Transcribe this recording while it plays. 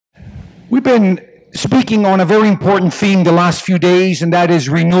We've been speaking on a very important theme the last few days, and that is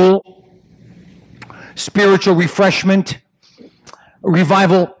renewal, spiritual refreshment,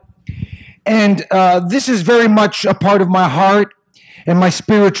 revival. And this is very much a part of my heart and my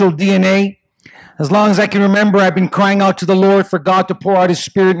spiritual DNA. As long as I can remember, I've been crying out to the Lord for God to pour out His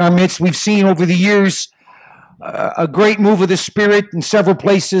Spirit in our midst. We've seen over the years a great move of the Spirit in several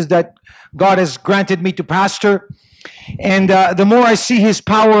places that God has granted me to pastor. And the more I see His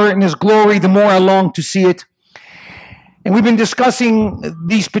power and His glory, the more I long to see it. And we've been discussing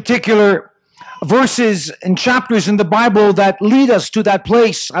these particular verses and chapters in the Bible that lead us to that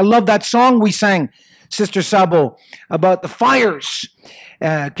place. I love that song we sang, Sister Sabo, about the fires,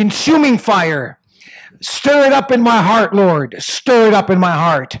 consuming fire. Stir it up in my heart, Lord. Stir it up in my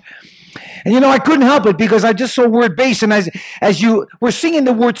heart. And I couldn't help it because I just saw word-based. And as you were singing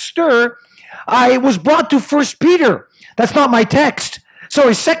the word stir, I was brought to 1 Peter. That's not my text.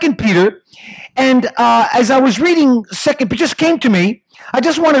 Sorry, 2 Peter. And as I was reading 2 Peter, it just came to me. I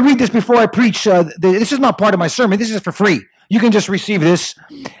just want to read this before I preach. This is not part of my sermon. This is for free. You can just receive this.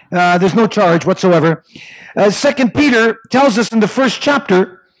 There's no charge whatsoever. 2 Peter tells us in the first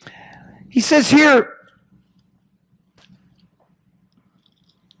chapter, he says here,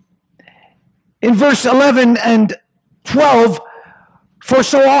 in verse 11 and 12, for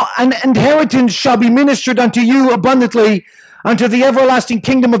so an inheritance shall be ministered unto you abundantly unto the everlasting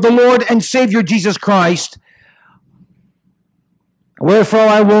kingdom of the Lord and Savior Jesus Christ. Wherefore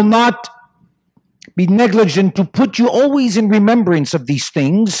I will not be negligent to put you always in remembrance of these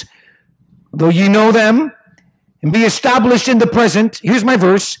things, though ye know them, and be established in the present. Here's my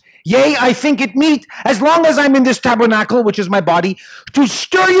verse. Yea, I think it meet, as long as I'm in this tabernacle, which is my body, to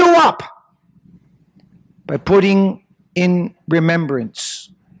stir you up by putting in remembrance,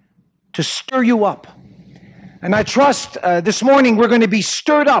 to stir you up. And I trust this morning we're going to be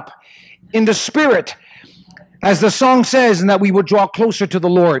stirred up in the Spirit, as the song says, and that we will draw closer to the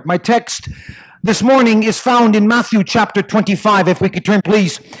Lord. My text this morning is found in Matthew chapter 25. If we could turn,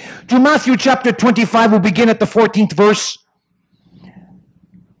 please, to Matthew chapter 25. We'll begin at the 14th verse.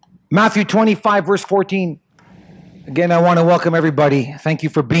 Matthew 25, verse 14. Again, I want to welcome everybody. Thank you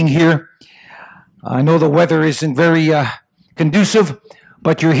for being here. I know the weather isn't very conducive,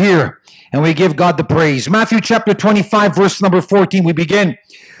 but you're here, and we give God the praise. Matthew chapter 25, verse number 14, we begin.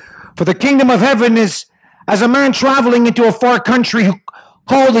 For the kingdom of heaven is as a man traveling into a far country who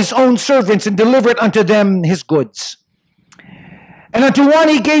called his own servants and delivered unto them his goods. And unto one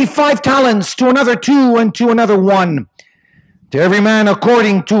he gave 5 talents, to another 2, and to another 1, to every man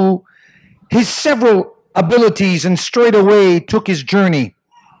according to his several abilities, and straightway took his journey.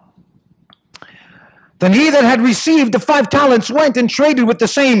 Then he that had received the 5 talents went and traded with the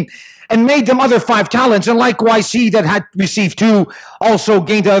same, and made them other 5 talents. And likewise he that had received 2 also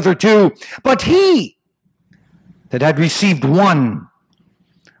gained the other 2. But he that had received 1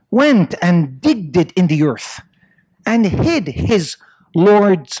 went and digged it in the earth, and hid his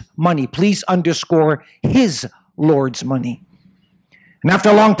Lord's money. Please underscore his Lord's money. And after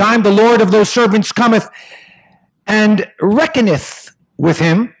a long time, the Lord of those servants cometh and reckoneth with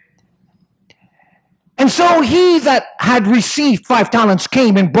him. And so he that had received 5 talents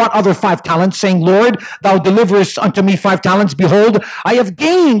came and brought other 5 talents, saying, Lord, thou deliverest unto me 5 talents. Behold, I have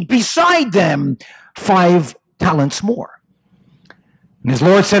gained beside them 5 talents more. And his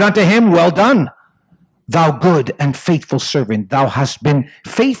Lord said unto him, Well done, thou good and faithful servant. Thou hast been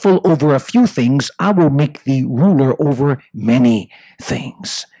faithful over a few things. I will make thee ruler over many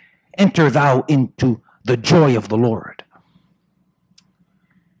things. Enter thou into the joy of the Lord.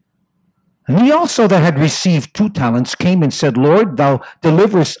 And he also that had received 2 talents came and said, Lord, thou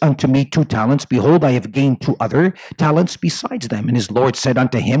deliverest unto me 2 talents. Behold, I have gained 2 other talents besides them. And his Lord said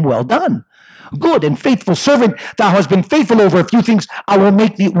unto him, Well done, good and faithful servant. Thou hast been faithful over a few things. I will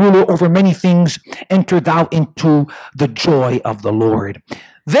make thee ruler over many things. Enter thou into the joy of the Lord.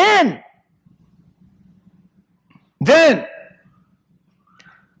 Then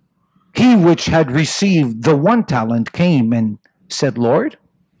he which had received the 1 talent came and said, Lord,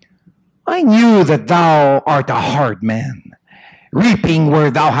 I knew that thou art a hard man, reaping where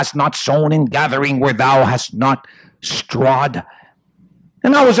thou hast not sown, and gathering where thou hast not strawed.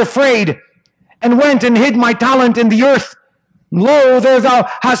 And I was afraid, and went and hid my talent in the earth. Lo, there thou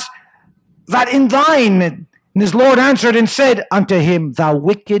hast that in thine. And his Lord answered and said unto him, Thou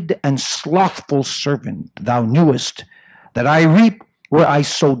wicked and slothful servant, thou knewest that I reap where I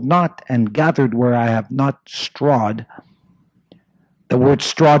sowed not, and gathered where I have not strawed. The word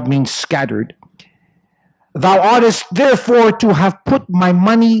strawed means scattered. Thou oughtest therefore to have put my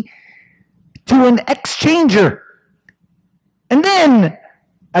money to an exchanger, and then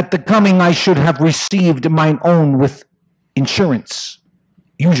at the coming I should have received mine own with insurance,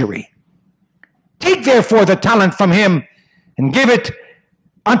 usury. Take therefore the talent from him, and give it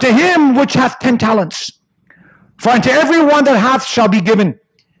unto him which hath 10 talents. For unto every one that hath shall be given,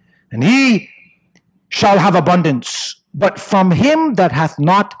 and he shall have abundance. But from him that hath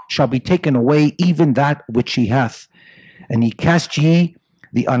not shall be taken away even that which he hath. And he cast ye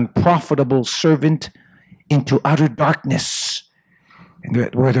the unprofitable servant into utter darkness,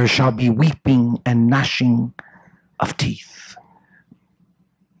 where there shall be weeping and gnashing of teeth.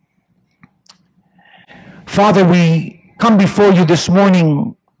 Father, we come before you this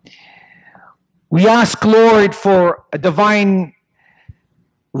morning. We ask, Lord, for a divine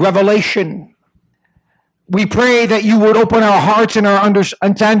revelation. We pray that you would open our hearts and our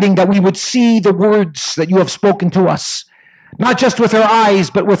understanding, that we would see the words that you have spoken to us, not just with our eyes,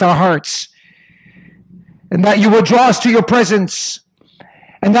 but with our hearts. And that you would draw us to your presence.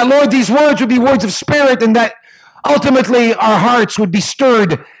 And that, Lord, these words would be words of spirit, and that ultimately our hearts would be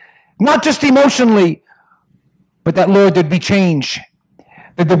stirred, not just emotionally, but that, Lord, there'd be change.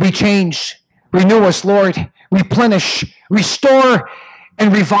 That there'd be change. Renew us, Lord. Replenish, restore,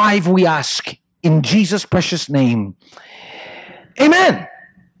 and revive, we ask. In Jesus' precious name. Amen.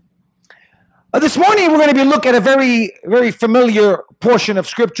 This morning we're going to be looking at a very, very familiar portion of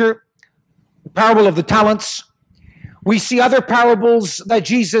Scripture, the parable of the talents. We see other parables that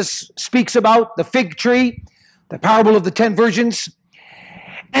Jesus speaks about, the fig tree, the parable of the 10 virgins.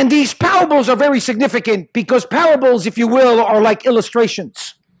 And these parables are very significant because parables, if you will, are like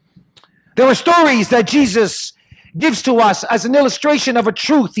illustrations. There are stories that Jesus gives to us as an illustration of a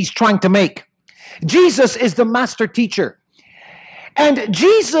truth he's trying to make. Jesus is the master teacher. And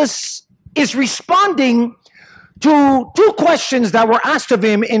Jesus is responding to 2 questions that were asked of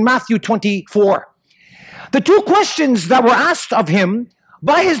him in Matthew 24. The 2 questions that were asked of him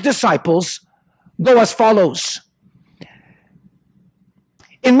by his disciples go as follows.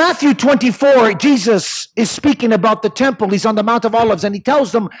 In Matthew 24, Jesus is speaking about the temple. He's on the Mount of Olives, and he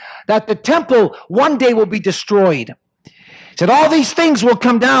tells them that the temple one day will be destroyed. He said, all these things will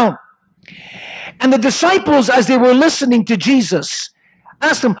come down. And the disciples, as they were listening to Jesus,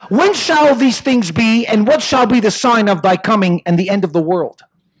 asked him, when shall these things be, and what shall be the sign of thy coming and the end of the world?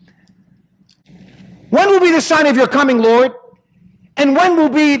 When will be the sign of your coming, Lord? And when will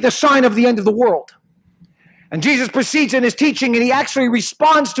be the sign of the end of the world? And Jesus proceeds in his teaching, and he actually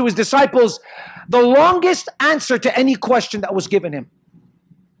responds to his disciples the longest answer to any question that was given him.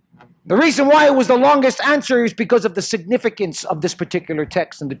 The reason why it was the longest answer is because of the significance of this particular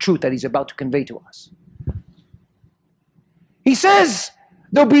text and the truth that he's about to convey to us. He says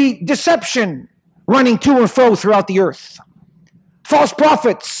there'll be deception running to and fro throughout the earth. False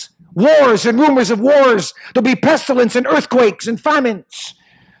prophets, wars and rumors of wars. There'll be pestilence and earthquakes and famines.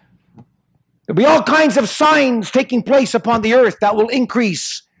 There'll be all kinds of signs taking place upon the earth that will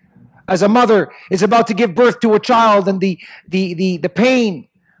increase as a mother is about to give birth to a child, and the pain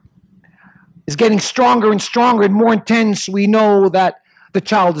is getting stronger and stronger and more intense. We know that the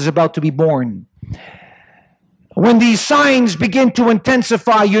child is about to be born. When these signs begin to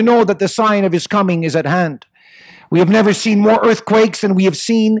intensify, you know that the sign of his coming is at hand. We have never seen more earthquakes than we have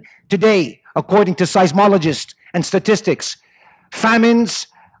seen today, according to seismologists and statistics. Famines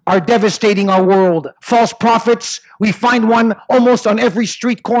are devastating our world. False prophets, we find one almost on every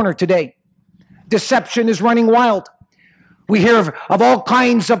street corner today. Deception is running wild. We hear of all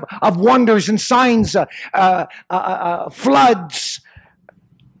kinds of wonders and signs, floods,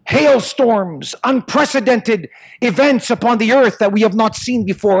 hailstorms, unprecedented events upon the earth that we have not seen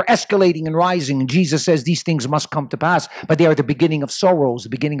before, escalating and rising. And Jesus says these things must come to pass, but they are the beginning of sorrows, the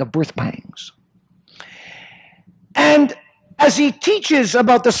beginning of birth pangs. And as he teaches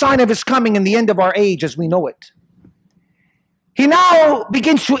about the sign of his coming and the end of our age as we know it, he now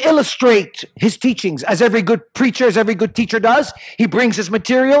begins to illustrate his teachings, as every good preacher, as every good teacher does. He brings his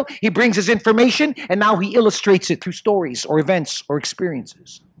material, he brings his information, and now he illustrates it through stories or events or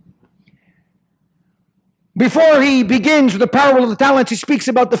experiences. Before he begins with the parable of the talents, he speaks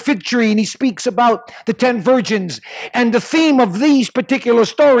about the fig tree, and he speaks about the 10 virgins. And the theme of these particular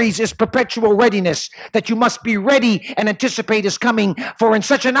stories is perpetual readiness, that you must be ready and anticipate his coming, for in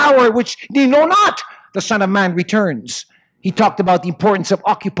such an hour which ye know not, the Son of Man returns. He talked about the importance of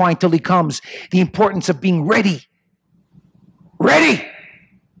occupying till he comes, the importance of being ready. Ready!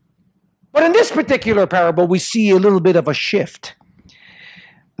 But in this particular parable, we see a little bit of a shift.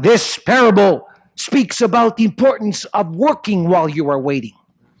 This parable speaks about the importance of working while you are waiting,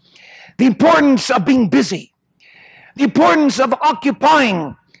 the importance of being busy, the importance of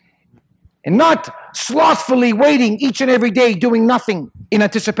occupying and not slothfully waiting each and every day, doing nothing in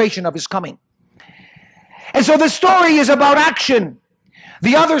anticipation of his coming. And so the story is about action.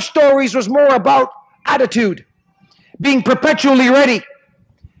 The other stories was more about attitude, being perpetually ready.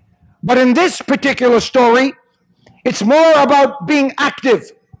 But in this particular story, it's more about being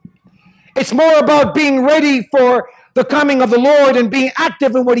active. It's more about being ready for the coming of the Lord and being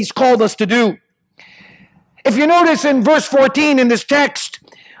active in what he's called us to do. If you notice in verse 14 in this text,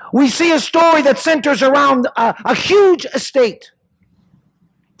 we see a story that centers around a huge estate.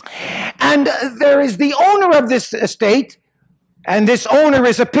 And there is the owner of this estate, and this owner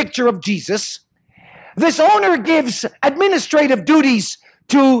is a picture of Jesus. This owner gives administrative duties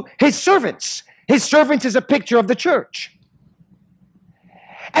to his servants. His servants is a picture of the church.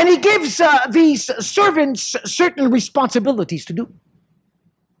 And he gives these servants certain responsibilities to do.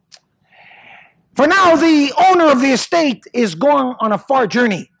 For now, the owner of the estate is going on a far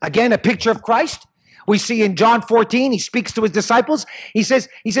journey. Again, a picture of Christ. We see in John 14, he speaks to his disciples. He says,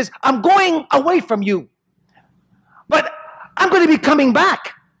 I'm going away from you, but I'm going to be coming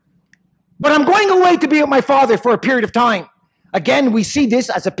back. But I'm going away to be with my Father for a period of time. Again, we see this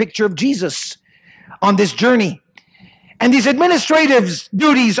as a picture of Jesus on this journey. And these administrative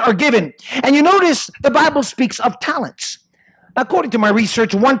duties are given. And you notice the Bible speaks of talents. According to my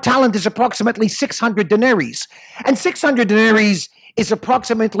research, 1 talent is approximately 600 denaries. And 600 denaries is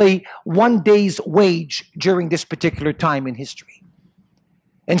approximately 1 day's wage during this particular time in history.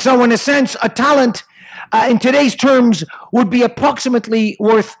 And so in a sense, a talent in today's terms would be approximately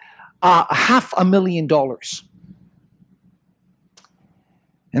worth $500,000.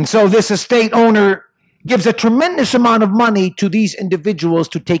 And so this estate owner gives a tremendous amount of money to these individuals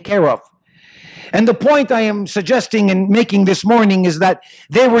to take care of. And the point I am suggesting and making this morning is that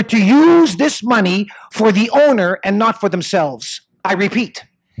they were to use this money for the owner and not for themselves. I repeat,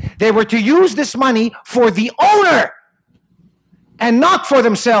 they were to use this money for the owner and not for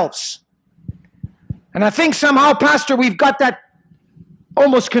themselves. And I think somehow, Pastor, we've got that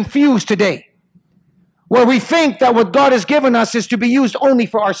almost confused today, where we think that what God has given us is to be used only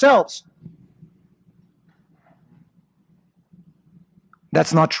for ourselves.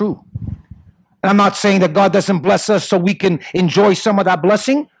 That's not true. I'm not saying that God doesn't bless us so we can enjoy some of that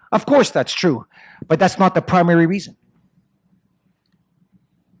blessing. Of course that's true, but that's not the primary reason.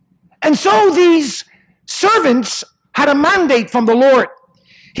 And so these servants had a mandate from the Lord.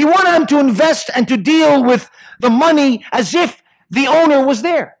 He wanted them to invest and to deal with the money as if the owner was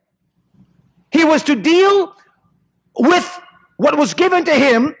there. He was to deal with what was given to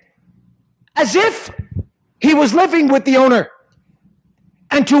him as if he was living with the owner,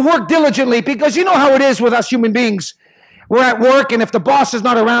 and to work diligently, because you know how it is with us human beings. We're at work, and if the boss is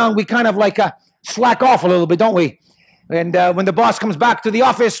not around, we kind of like slack off a little bit, don't we? And when the boss comes back to the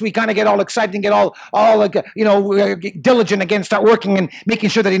office, we kind of get all excited and get all like, diligent again, start working and making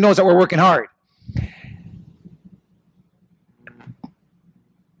sure that he knows that we're working hard.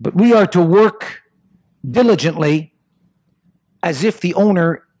 But we are to work diligently as if the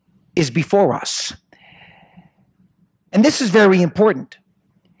owner is before us. And this is very important.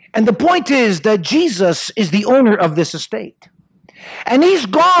 And the point is that Jesus is the owner of this estate. And he's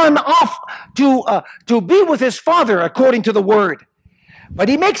gone off to be with his Father according to the word. But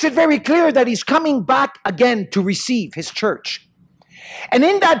he makes it very clear that he's coming back again to receive his church. And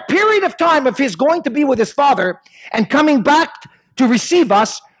in that period of time of his going to be with his Father and coming back to receive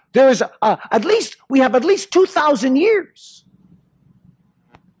us, there is we have at least 2,000 years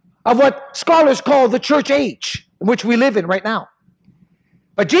of what scholars call the church age, in which we live in right now.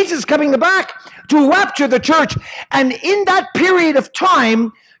 But Jesus is coming back to rapture the church. And in that period of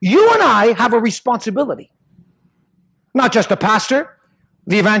time, you and I have a responsibility. Not just the pastor,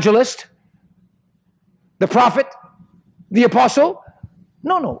 the evangelist, the prophet, the apostle.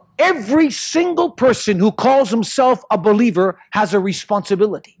 No. Every single person who calls himself a believer has a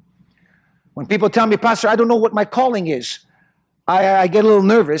responsibility. When people tell me, Pastor, I don't know what my calling is, I get a little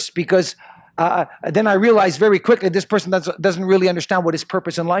nervous because then I realize very quickly this person doesn't really understand what his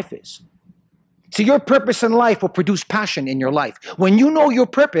purpose in life is. See, your purpose in life will produce passion in your life. When you know your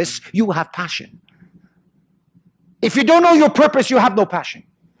purpose, you will have passion. If you don't know your purpose, you have no passion.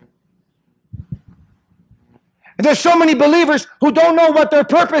 And there's so many believers who don't know what their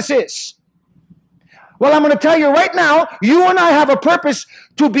purpose is. Well, I'm going to tell you right now, you and I have a purpose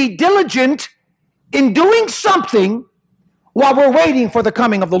to be diligent in doing something while we're waiting for the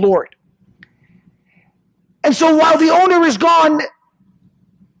coming of the Lord. And so while the owner is gone,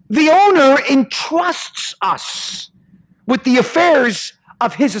 the owner entrusts us with the affairs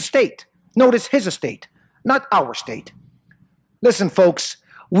of his estate. Notice his estate, not our estate. Listen, folks,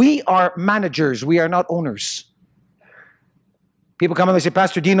 We are managers. We are not owners. People come and they say,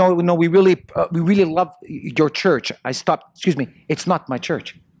 Pastor, do you know, we really love your church. I stopped, excuse me, it's not my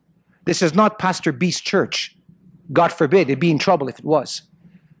church. This is not Pastor B's church. God forbid, it'd be in trouble if it was.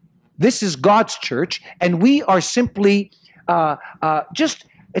 This is God's church, and we are simply just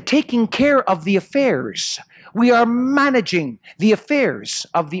taking care of the affairs. We are managing the affairs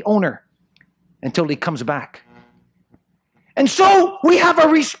of the owner until he comes back. And so we have a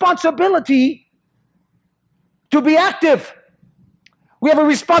responsibility to be active. We have a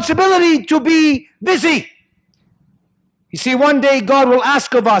responsibility to be busy. You see, one day God will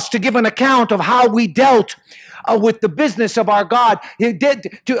ask of us to give an account of how we dealt with the business of our God. We're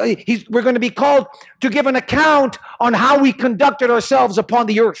going to be called to give an account on how we conducted ourselves upon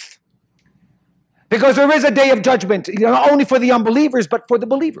the earth. Because there is a day of judgment, not only for the unbelievers, but for the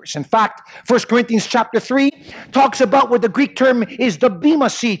believers. In fact, 1 Corinthians chapter 3 talks about what the Greek term is the bema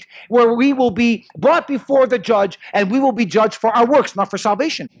seat, where we will be brought before the judge and we will be judged for our works, not for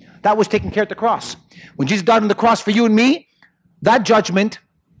salvation. That was taken care of at the cross. When Jesus died on the cross for you and me, that judgment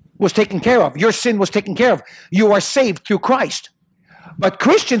was taken care of. Your sin was taken care of. You are saved through Christ. But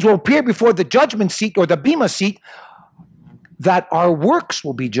Christians will appear before the judgment seat or the bema seat that our works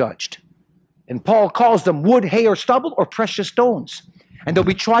will be judged. And Paul calls them wood, hay, or stubble, or precious stones. And they'll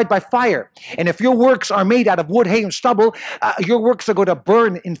be tried by fire. And if your works are made out of wood, hay, and stubble, your works are going to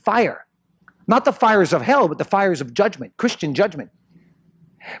burn in fire. Not the fires of hell, but the fires of judgment, Christian judgment.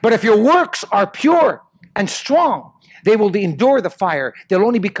 But if your works are pure and strong, they will endure the fire. They'll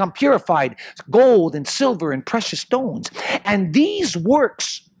only become purified, gold and silver and precious stones. And these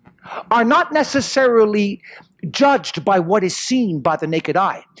works are not necessarily judged by what is seen by the naked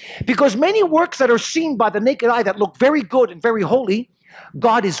eye. Because many works that are seen by the naked eye that look very good and very holy,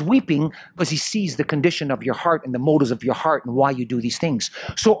 God is weeping because he sees the condition of your heart and the motives of your heart and why you do these things.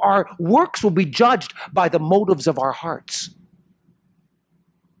 So our works will be judged by the motives of our hearts.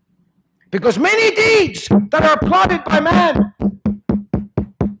 Because many deeds that are plotted by man,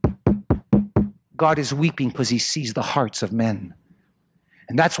 God is weeping because he sees the hearts of men.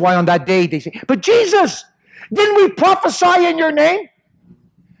 And that's why on that day they say, but Jesus, didn't we prophesy in your name?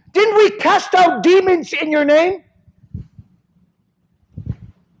 Didn't we cast out demons in your name?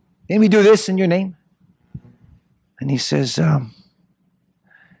 Didn't we do this in your name? And he says,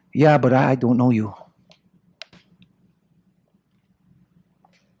 yeah, but I don't know you.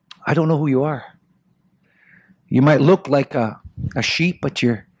 I don't know who you are. You might look like a sheep, but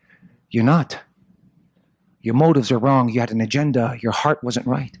you're not. Your motives are wrong. You had an agenda. Your heart wasn't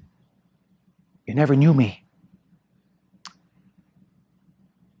right. You never knew me.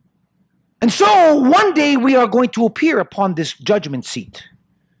 And so one day we are going to appear upon this judgment seat,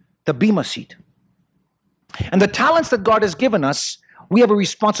 the bema seat. And the talents that God has given us, we have a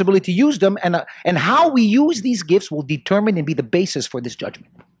responsibility to use them, and how we use these gifts will determine and be the basis for this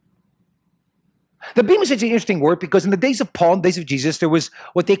judgment. The bema seat is an interesting word because in the days of Paul, in the days of Jesus, there was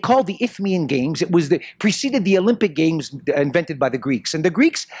what they called the Isthmian Games. It was preceded the Olympic Games invented by the Greeks. And the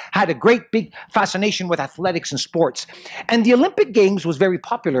Greeks had a great big fascination with athletics and sports. And the Olympic Games was very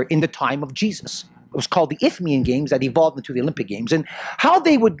popular in the time of Jesus. It was called the Isthmian Games that evolved into the Olympic Games. And how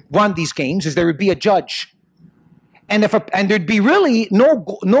they would run these games is there would be a judge. And there'd be really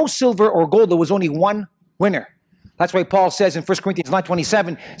no silver or gold. There was only one winner. That's why Paul says in 1 Corinthians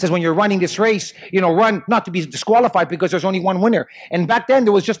 9:27, says when you're running this race, run not to be disqualified because there's only one winner. And back then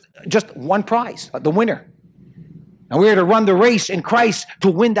there was just one prize, the winner. And we're to run the race in Christ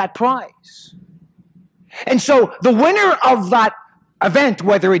to win that prize. And so the winner of that event,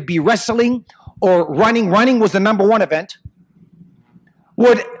 whether it be wrestling or running was the number one event,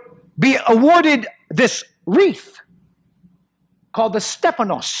 would be awarded this wreath called the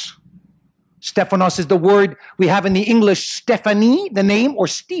Stephanos. Stephanos is the word we have in the English Stephanie, the name, or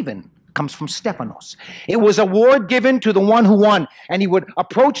Stephen, comes from Stephanos. It was a award given to the one who won, and he would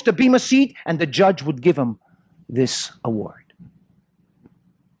approach the bema seat, and the judge would give him this award.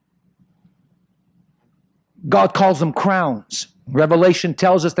 God calls them crowns. Revelation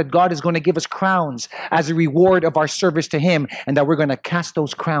tells us that God is going to give us crowns as a reward of our service to him, and that we're going to cast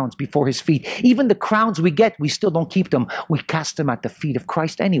those crowns before his feet. Even the crowns we get, we still don't keep them. We cast them at the feet of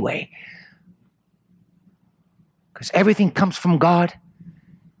Christ anyway. Because everything comes from God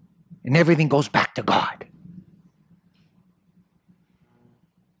and everything goes back to God.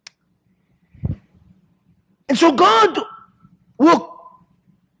 And so God will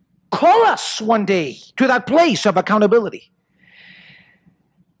call us one day to that place of accountability.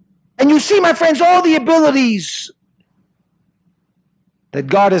 And you see, my friends, all the abilities that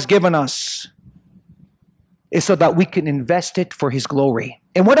God has given us is so that we can invest it for his glory.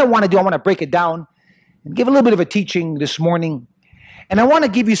 And what I want to do, I want to break it down and give a little bit of a teaching this morning. And I want to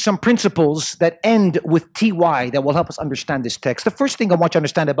give you some principles that end with TY that will help us understand this text. The first thing I want you to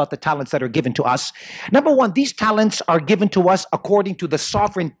understand about the talents that are given to us. Number one, these talents are given to us according to the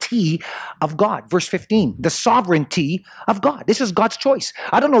sovereignty of God. Verse 15, the sovereignty of God. This is God's choice.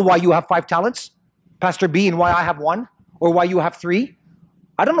 I don't know why you have 5 talents, Pastor B, and why I have 1, or why you have 3.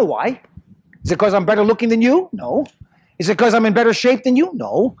 I don't know why. Is it because I'm better looking than you? No. Is it because I'm in better shape than you?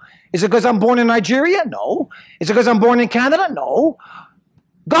 No. Is it because I'm born in Nigeria? No. Is it because I'm born in Canada? No.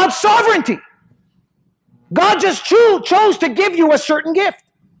 God's sovereignty. God just chose to give you a certain gift.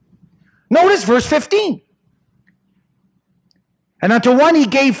 Notice verse 15. And unto one he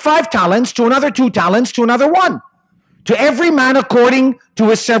gave 5 talents, to another 2 talents, to another 1. To every man according to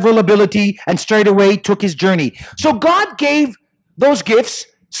his several ability, and straightway took his journey. So God gave those gifts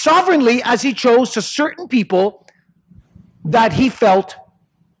sovereignly as he chose to certain people that he felt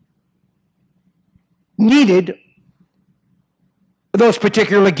needed those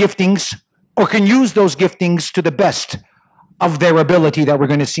particular giftings, or can use those giftings to the best of their ability, that we're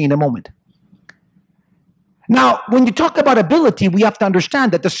going to see in a moment. Now, when you talk about ability, we have to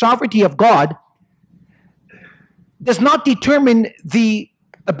understand that the sovereignty of God does not determine the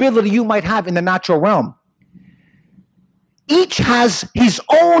ability you might have in the natural realm. Each has his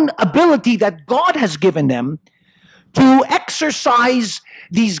own ability that God has given them to exercise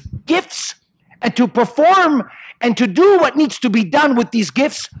these gifts and to perform and to do what needs to be done with these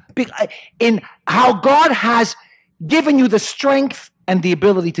gifts, in how God has given you the strength and the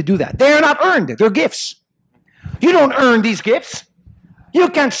ability to do that. They are not earned. They're gifts. You don't earn these gifts. You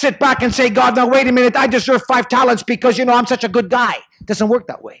can't sit back and say, God, now wait a minute, I deserve 5 talents because, I'm such a good guy. It doesn't work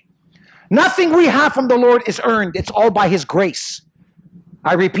that way. Nothing we have from the Lord is earned. It's all by his grace.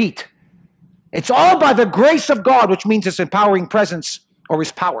 I repeat, it's all by the grace of God, which means his empowering presence or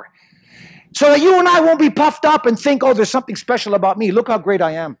his power. So that you and I won't be puffed up and think, oh, there's something special about me. Look how great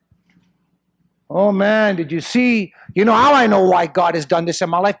I am. Oh, man, did you see? How I know why God has done this in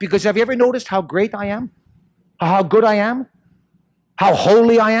my life? Because have you ever noticed how great I am? How good I am? How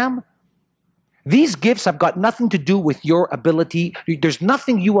holy I am? These gifts have got nothing to do with your ability. There's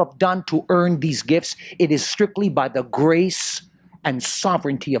nothing you have done to earn these gifts. It is strictly by the grace and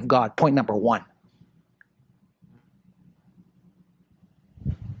sovereignty of God. Point number 1.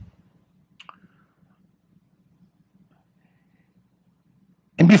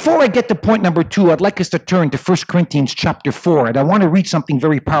 And before I get to point number 2, I'd like us to turn to 1 Corinthians chapter 4. And I want to read something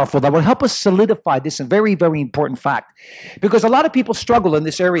very powerful that will help us solidify this, a very, very important fact. Because a lot of people struggle in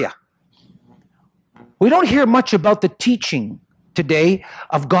this area. We don't hear much about the teaching today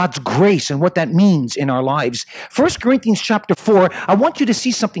of God's grace and what that means in our lives. 1 Corinthians chapter 4, I want you to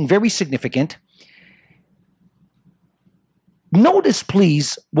see something very significant. Notice,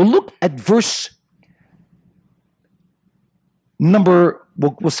 please, we'll look at verse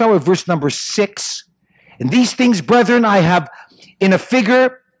we'll start with verse number 6. And these things, brethren, I have in a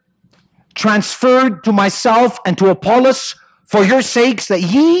figure transferred to myself and to Apollos for your sakes, that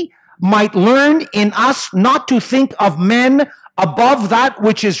ye might learn in us not to think of men above that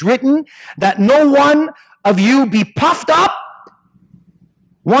which is written, that no one of you be puffed up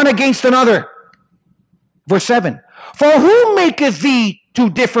one against another. Verse 7. For who maketh thee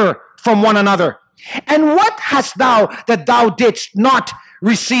to differ from one another? And what hast thou that thou didst not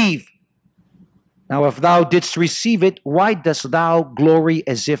receive? Now, if thou didst receive it, why dost thou glory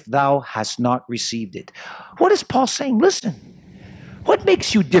as if thou hast not received it? What is Paul saying? Listen, what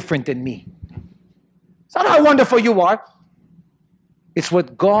makes you different than me? It's not how wonderful you are. It's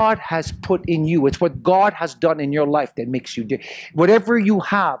what God has put in you. It's what God has done in your life that makes you different. Whatever you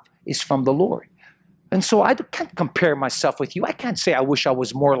have is from the Lord. And so I can't compare myself with you. I can't say I wish I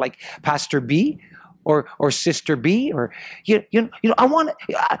was more like Pastor B or Sister B, or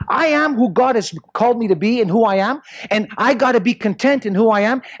I am who God has called me to be and who I am, and I got to be content in who I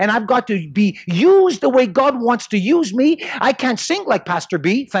am, and I've got to be used the way God wants to use me. I can't sing like Pastor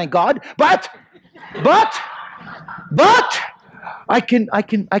B, thank God, but I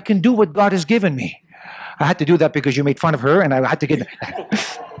can do what God has given me. I had to do that because you made fun of her, and I had to get.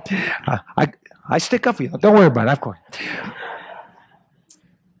 I stick up for you. Don't worry about it, of course.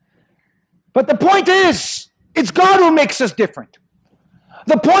 But the point is, it's God who makes us different.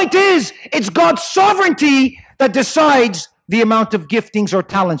 The point is, it's God's sovereignty that decides the amount of giftings or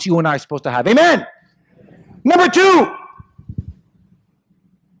talents you and I are supposed to have. Amen. Number 2,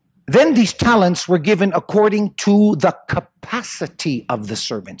 then these talents were given according to the capacity of the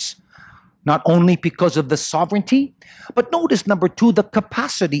servants. Not only because of the sovereignty, but notice number 2, the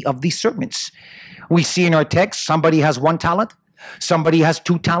capacity of these servants. We see in our text, somebody has 1 talent, Somebody has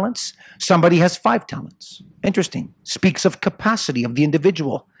 2 talents. Somebody has 5 talents. Interesting. Speaks of capacity of the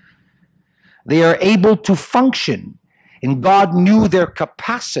individual. They are able to function. And God knew their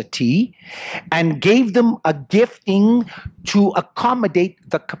capacity and gave them a gifting to accommodate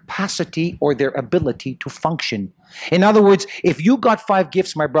the capacity or their ability to function. In other words, if you got 5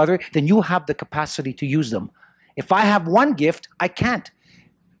 gifts, my brother, then you have the capacity to use them. If I have 1 gift, I can't,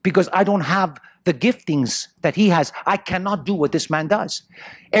 because I don't have the giftings that he has. I cannot do what this man does.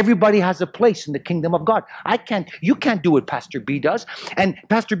 Everybody has a place in the kingdom of God. You can't do what Pastor B does, and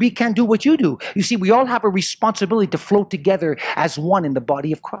Pastor B can't do what you do. You see, we all have a responsibility to flow together as one in the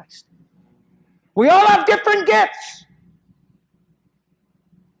body of Christ. We all have different gifts,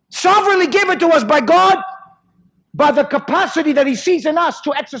 sovereignly given to us by God, by the capacity that he sees in us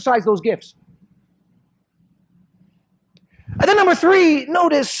to exercise those gifts. And then number 3,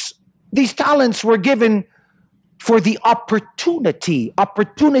 notice these talents were given for the opportunity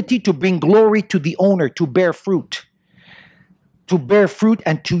to bring glory to the owner, to bear fruit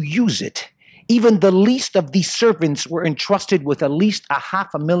and to use it. Even the least of these servants were entrusted with at least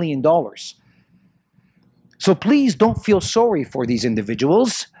 $500,000. So please don't feel sorry for these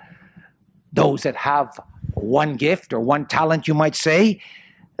individuals, those that have 1 gift or 1 talent, you might say.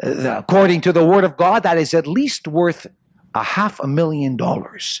 According to the word of God, that is at least worth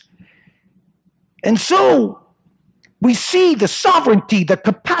 $500,000. And so we see the sovereignty, the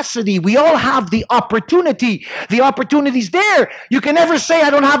capacity. We all have the opportunity. The opportunity's there. You can never say,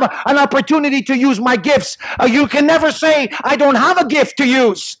 I don't have an opportunity to use my gifts. You can never say, I don't have a gift to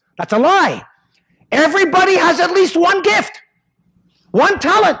use. That's a lie. Everybody has at least 1 gift, 1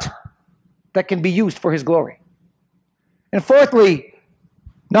 talent that can be used for his glory. And fourthly,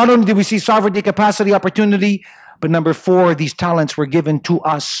 not only do we see sovereignty, capacity, opportunity, but number 4, these talents were given to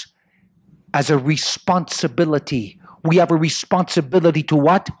us as a responsibility. We have a responsibility to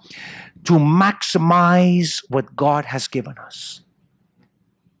what? To maximize what God has given us.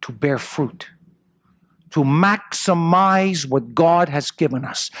 To bear fruit. To maximize what God has given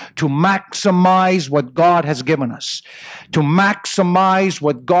us. To maximize what God has given us. To maximize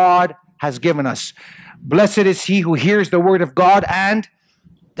what God has given us. Blessed is he who hears the word of God and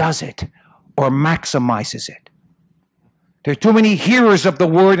does it, or maximizes it. There are too many hearers of the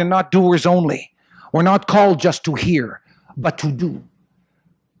word and not doers only. We're not called just to hear, but to do.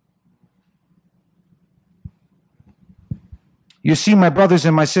 You see, my brothers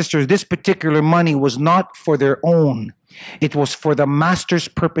and my sisters, this particular money was not for their own. It was for the master's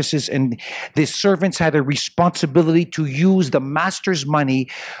purposes, and the servants had a responsibility to use the master's money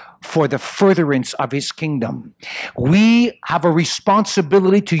for the furtherance of his kingdom. We have a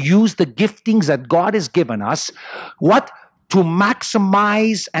responsibility to use the giftings that God has given us. What? To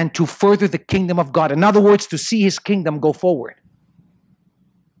maximize and to further the kingdom of God. In other words, to see his kingdom go forward.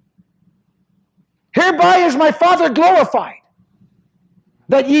 Hereby is my Father glorified,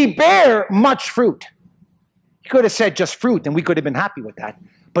 that ye bear much fruit. He could have said just fruit, and we could have been happy with that.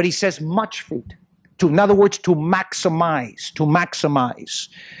 But he says much fruit. In other words, to maximize. To maximize.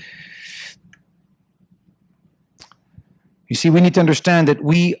 You see, we need to understand that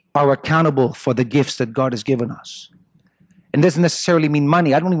we are accountable for the gifts that God has given us. And doesn't necessarily mean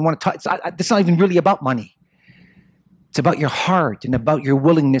money. I don't even want to talk. It's not even really about money. It's about your heart and about your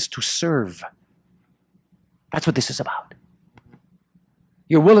willingness to serve. That's what this is about.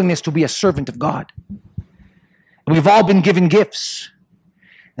 Your willingness to be a servant of God. We've all been given gifts.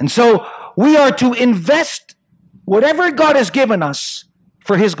 And so we are to invest whatever God has given us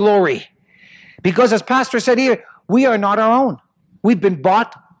for his glory. Because as Pastor said here, we are not our own. We've been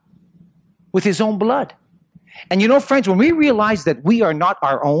bought with his own blood. And you know, friends, when we realize that we are not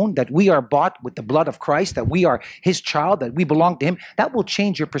our own, that we are bought with the blood of Christ, that we are his child, that we belong to him, that will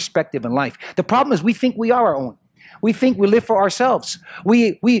change your perspective in life. The problem is we think we are our own. We think we live for ourselves.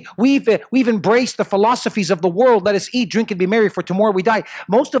 We've embraced the philosophies of the world. Let us eat, drink, and be merry, for tomorrow we die.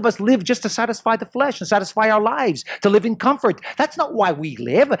 Most of us live just to satisfy the flesh and satisfy our lives, to live in comfort. That's not why we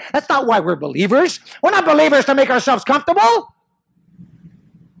live. That's not why we're believers. We're not believers to make ourselves comfortable.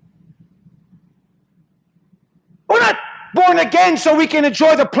 We're not born again so we can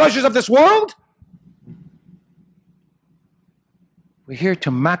enjoy the pleasures of this world. We're here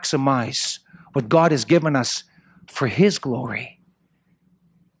to maximize what God has given us for his glory.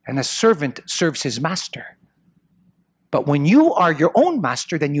 And a servant serves his master. But when you are your own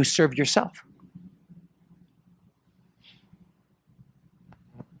master, then you serve yourself.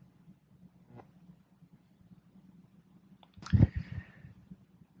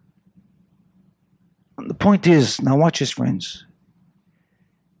 The point is, now watch this, friends.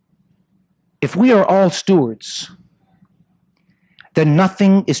 If we are all stewards, then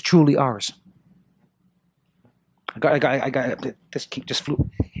nothing is truly ours. I got just flew.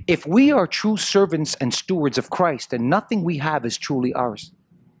 If we are true servants and stewards of Christ, then nothing we have is truly ours.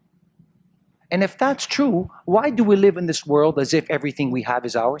 And if that's true, why do we live in this world as if everything we have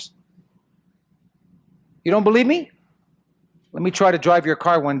is ours? You don't believe me? Let me try to drive your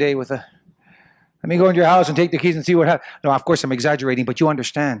car one day let me go into your house and take the keys and see what happens. No, of course I'm exaggerating, but you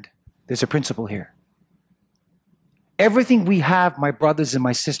understand. There's a principle here. Everything we have, my brothers and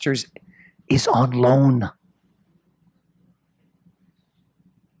my sisters, is on loan.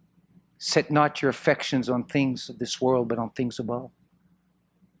 Set not your affections on things of this world, but on things above.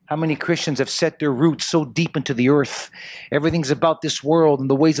 How many Christians have set their roots so deep into the earth? Everything's about this world and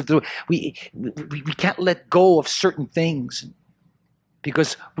the ways of the world. We can't let go of certain things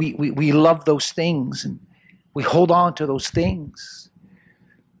because we love those things and we hold on to those things.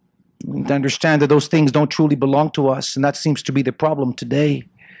 We need to understand that those things don't truly belong to us, and that seems to be the problem today.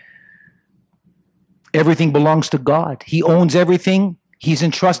 Everything belongs to God. He owns everything. He's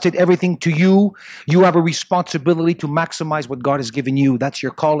entrusted everything to you. You have a responsibility to maximize what God has given you. That's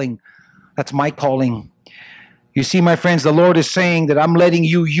your calling. That's my calling. You see, my friends, the Lord is saying that I'm letting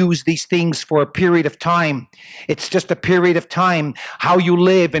you use these things for a period of time. It's just a period of time. How you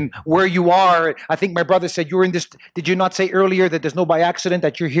live and where you are. I think my brother said you're in this. Did you not say earlier that there's no by accident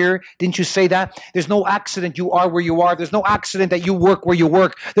that you're here? Didn't you say that? There's no accident you are where you are. There's no accident that you work where you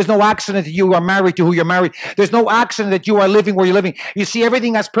work. There's no accident that you are married to who you're married. There's no accident that you are living where you're living. You see,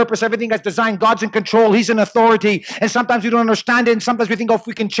 everything has purpose. Everything has design. God's in control. He's in authority. And sometimes we don't understand it. And sometimes we think, oh, if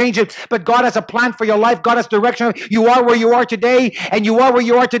we can change it. But God has a plan for your life. God has direction. You are where you are today. And you are where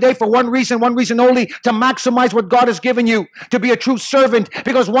you are today for one reason only, to maximize what God has given you, to be a true servant.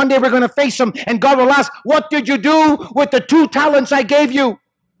 Because one day we're going to face Him and God will ask, what did you do with the 2 talents I gave you?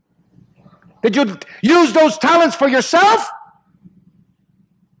 Did you use those talents for yourself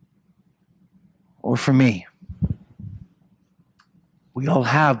or for me? We all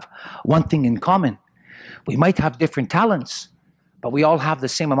have one thing in common. We might have different talents, but we all have the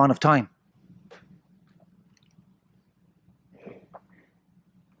same amount of time.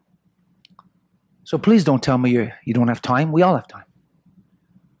 So please don't tell me you don't have time. We all have time.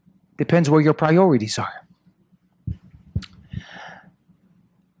 Depends where your priorities are.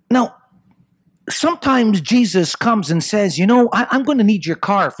 Now, sometimes Jesus comes and says, I'm going to need your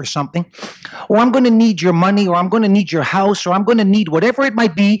car for something, or I'm going to need your money, or I'm going to need your house, or I'm going to need whatever it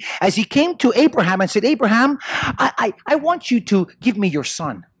might be. As He came to Abraham and said, Abraham, I want you to give me your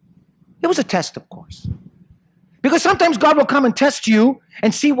son. It was a test, of course. Because sometimes God will come and test you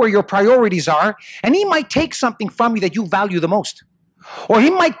and see where your priorities are, and He might take something from you that you value the most. Or He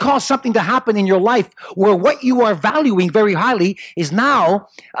might cause something to happen in your life where what you are valuing very highly is now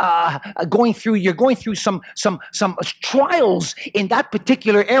you're going through some trials in that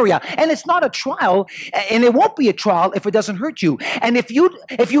particular area. And it's not a trial, and it won't be a trial if it doesn't hurt you. And if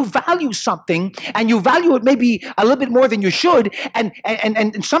you value something and you value it maybe a little bit more than you should,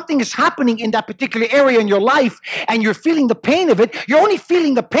 and something is happening in that particular area in your life and you're feeling the pain of it, you're only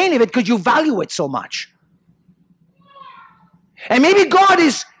feeling the pain of it because you value it so much. And maybe God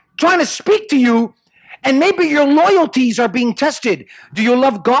is trying to speak to you, and maybe your loyalties are being tested. Do you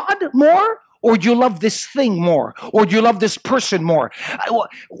love God more, or do you love this thing more, or do you love this person more?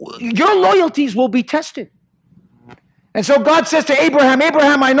 Your loyalties will be tested. And so God says to Abraham,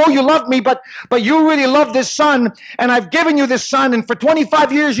 Abraham, I know you love me, but you really love this son, and I've given you this son, and for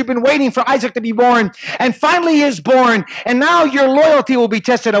 25 years you've been waiting for Isaac to be born, and finally he is born, and now your loyalty will be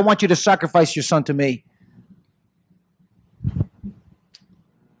tested. I want you to sacrifice your son to me.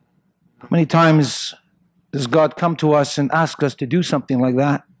 Many times does God come to us and ask us to do something like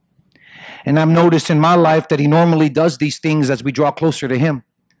that? And I've noticed in my life that He normally does these things as we draw closer to Him.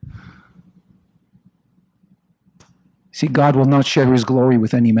 See, God will not share His glory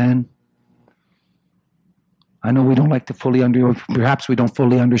with any man. I know we don't like to perhaps we don't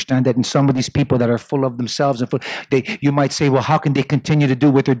fully understand that. And some of these people that are full of themselves, you might say, well, how can they continue to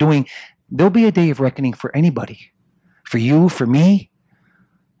do what they're doing? There'll be a day of reckoning for anybody. For you, for me.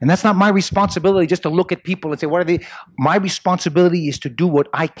 And that's not my responsibility just to look at people and say, what are they? My responsibility is to do what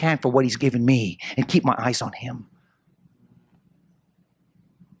I can for what He's given me and keep my eyes on Him.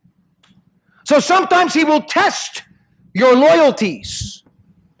 So sometimes He will test your loyalties.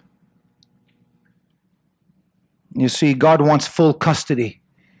 You see, God wants full custody.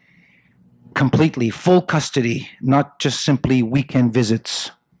 Completely, full custody, not just simply weekend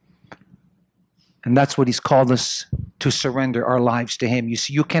visits. And that's what He's called us to surrender our lives to Him. You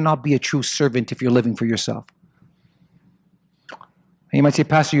see, you cannot be a true servant if you're living for yourself. You might say,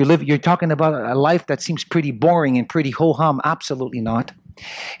 Pastor, you're talking about a life that seems pretty boring and pretty ho-hum. Absolutely not.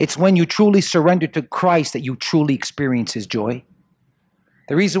 It's when you truly surrender to Christ that you truly experience His joy.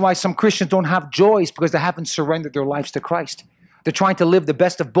 The reason why some Christians don't have joy is because they haven't surrendered their lives to Christ. They're trying to live the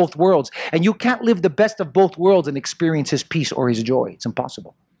best of both worlds. And you can't live the best of both worlds and experience His peace or His joy. It's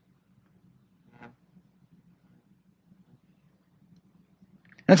impossible.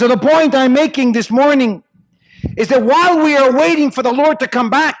 And so the point I'm making this morning is that while we are waiting for the Lord to come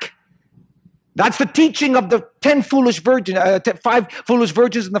back, that's the teaching of the 5 foolish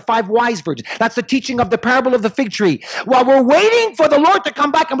virgins and the 5 wise virgins. That's the teaching of the parable of the fig tree. While we're waiting for the Lord to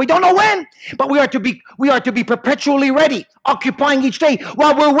come back, and we don't know when, but we are to be perpetually ready, occupying each day.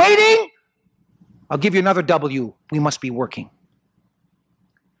 While we're waiting, I'll give you another W. We must be working.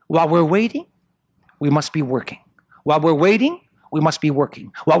 While we're waiting, we must be working. While we're waiting, we must be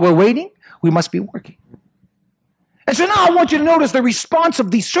working. While we're waiting, we must be working. And so now I want you to notice the response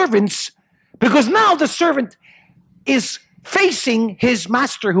of these servants, because now the servant is facing his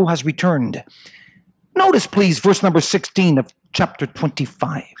master who has returned. Notice, please, verse number 16 of chapter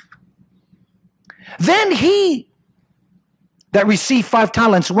 25. Then he that received 5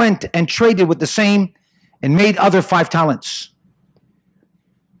 talents went and traded with the same and made other 5 talents.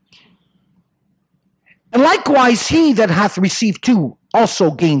 And likewise he that hath received 2 also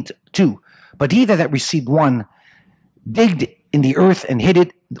gained 2. But he that received 1 digged in the earth and hid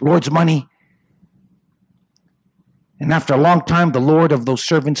it, the Lord's money. And after a long time, the Lord of those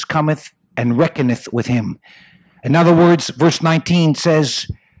servants cometh and reckoneth with him. In other words, verse 19 says,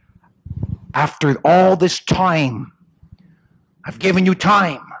 after all this time, I've given you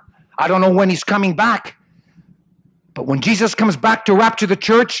time. I don't know when He's coming back. But when Jesus comes back to rapture the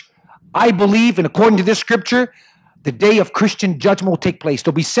church, I believe, and according to this scripture, the day of Christian judgment will take place.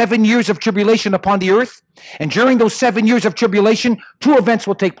 There'll be 7 years of tribulation upon the earth. And during those 7 years of tribulation, 2 events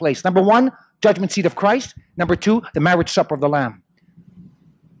will take place. Number 1, judgment seat of Christ. Number 2, the marriage supper of the Lamb.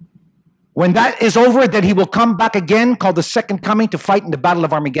 When that is over, then He will come back again, called the second coming, to fight in the battle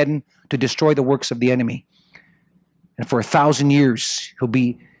of Armageddon, to destroy the works of the enemy. And for 1,000 years, He'll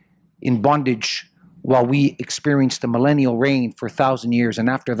be in bondage while we experience the millennial reign for 1,000 years. And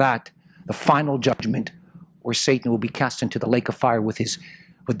after that, the final judgment, where Satan will be cast into the lake of fire with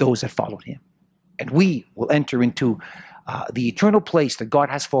those that followed him. And we will enter into the eternal place that God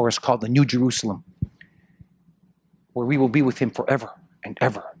has for us, called the New Jerusalem, where we will be with Him forever and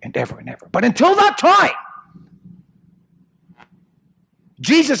ever and ever and ever. But until that time,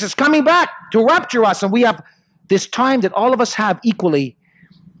 Jesus is coming back to rapture us, and we have this time that all of us have equally.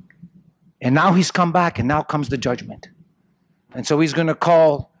 And now He's come back, and now comes the judgment. And so He's going to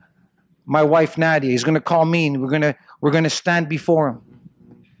call my wife Nadia, He's going to call me, and we're going to stand before Him.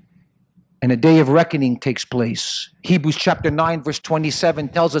 And a day of reckoning takes place. Hebrews chapter 9 verse 27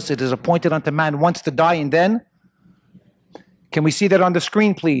 tells us it is appointed unto man once to die, and then, can we see that on the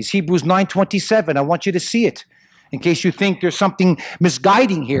screen, please? Hebrews 9:27. I want you to see it in case you think there's something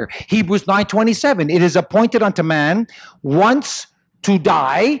misguiding here. Hebrews 9:27. It is appointed unto man once to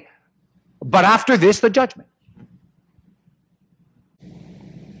die, but after this the judgment.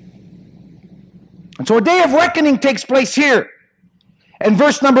 And so a day of reckoning takes place here. And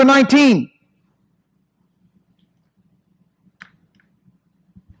verse number 19.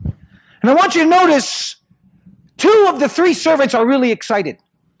 And I want you to notice 2 of the 3 servants are really excited.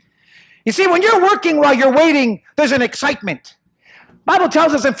 You see, when you're working while you're waiting, there's an excitement. Bible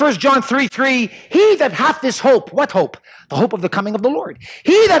tells us in 1 John 3:3, he that hath this hope, what hope? The hope of the coming of the Lord.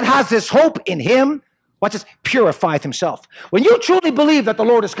 He that has this hope in Him, watch this, purifieth himself. When you truly believe that the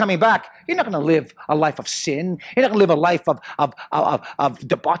Lord is coming back, you're not going to live a life of sin. You're not going to live a life of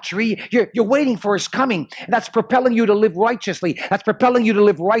debauchery. You're waiting for His coming. And that's propelling you to live righteously. That's propelling you to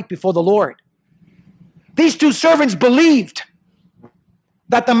live right before the Lord. These 2 servants believed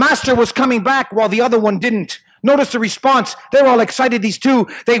that the master was coming back while the other one didn't. Notice the response. They're all excited, these 2.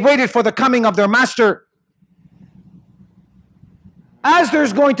 They waited for the coming of their master. As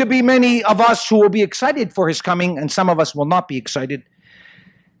there's going to be many of us who will be excited for His coming, and some of us will not be excited.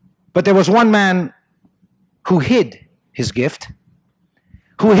 But there was one man who hid his gift,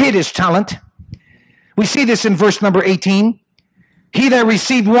 who hid his talent. We see this in verse number 18. He that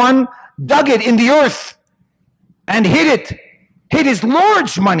received 1 dug it in the earth and hid it. Hid his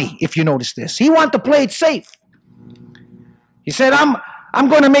Lord's money, if you notice this. He wanted to play it safe. He said, I'm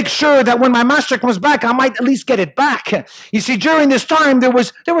going to make sure that when my master comes back, I might at least get it back. You see, during this time, there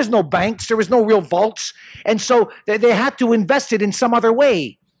was no banks, there was no real vaults, and so they had to invest it in some other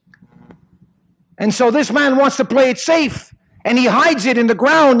way. And so this man wants to play it safe, and he hides it in the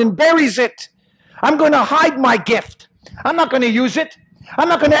ground and buries it. I'm going to hide my gift. I'm not going to use it. I'm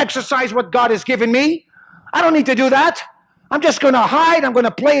not going to exercise what God has given me. I don't need to do that. I'm just going to hide. I'm going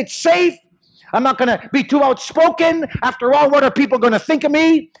to play it safe. I'm not going to be too outspoken. After all, what are people going to think of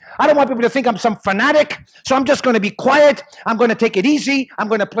me? I don't want people to think I'm some fanatic. So I'm just going to be quiet. I'm going to take it easy. I'm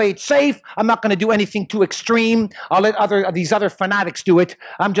going to play it safe. I'm not going to do anything too extreme. I'll let these other fanatics do it.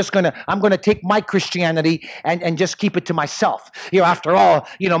 I'm going to take my Christianity and just keep it to myself. After all,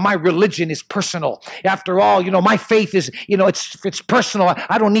 my religion is personal. After all, my faith is, it's personal.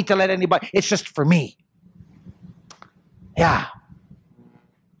 I don't need to let anybody. It's just for me. Yeah.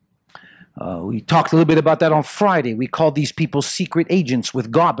 We talked a little bit about that on Friday. We call these people secret agents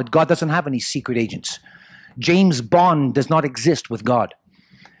with God, but God doesn't have any secret agents. James Bond does not exist with God.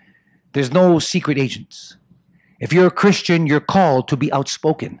 There's no secret agents. If you're a Christian, you're called to be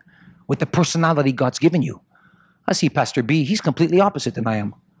outspoken with the personality God's given you. I see Pastor B, he's completely opposite than I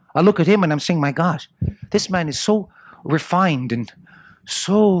am. I look at him and I'm saying, my gosh, this man is so refined and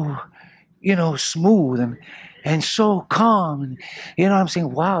so, smooth and so calm. And, I'm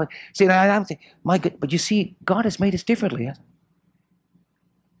saying, wow. See, I'm saying, my God, but you see, God has made us differently.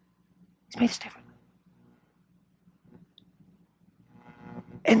 He's made us different.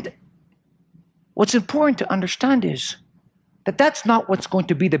 And what's important to understand is that that's not what's going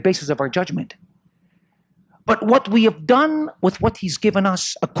to be the basis of our judgment. But what we have done with what He's given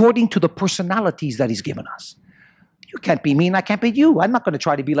us according to the personalities that He's given us. You can't be me and I can't be you. I'm not going to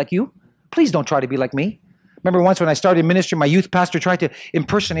try to be like you. Please don't try to be like me. Remember once when I started ministry, my youth pastor tried to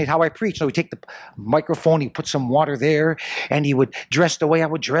impersonate how I preach. So he'd take the microphone, he'd put some water there, and he would dress the way I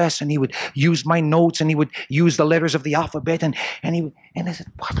would dress, and he would use my notes, and he would use the letters of the alphabet, and I said,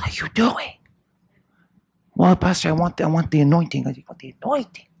 what are you doing? Well, Pastor, I want the anointing. I said, what, the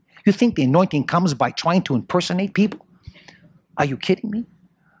anointing? You think the anointing comes by trying to impersonate people? Are you kidding me?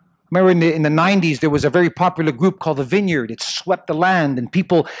 Remember in the 90s, there was a very popular group called The Vineyard. It swept the land, and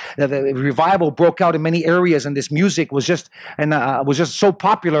people, the revival broke out in many areas, and this music was just so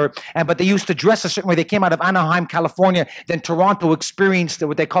popular. But they used to dress a certain way. They came out of Anaheim, California. Then Toronto experienced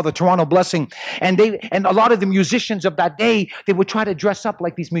what they call the Toronto blessing. And a lot of the musicians of that day, they would try to dress up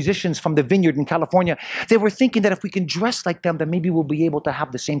like these musicians from The Vineyard in California. They were thinking that if we can dress like them, then maybe we'll be able to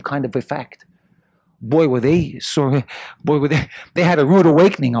have the same kind of effect. Boy, they had a rude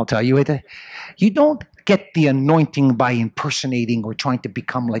awakening, I'll tell you. You don't get the anointing by impersonating or trying to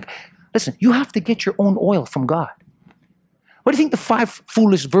become like. Listen, you have to get your own oil from God. What do you think the 5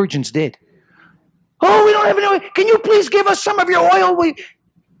 foolish virgins did? Oh, we don't have any oil. Can you please give us some of your oil? I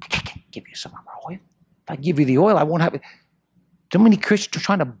can't give you some of our oil. If I give you the oil, I won't have it. So many Christians are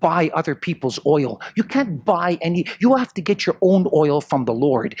trying to buy other people's oil. You can't buy any. You have to get your own oil from the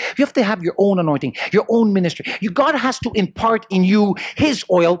Lord. You have to have your own anointing, your own ministry. God has to impart in you His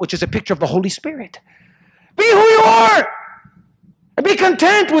oil, which is a picture of the Holy Spirit. Be who you are. And be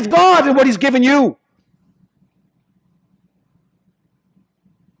content with God and what He's given you.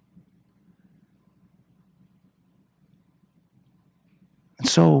 And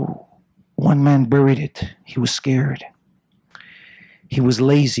so one man buried it. He was scared. He was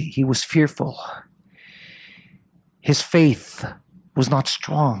lazy. He was fearful. His faith was not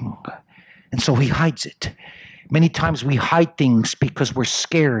strong. And so he hides it. Many times we hide things because we're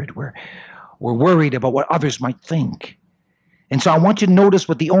scared. We're worried about what others might think. And so I want you to notice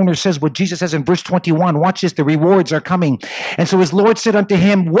what the owner says, what Jesus says in verse 21. Watch this, the rewards are coming. And so his Lord said unto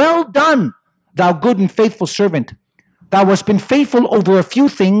him, well done, thou good and faithful servant. Thou hast been faithful over a few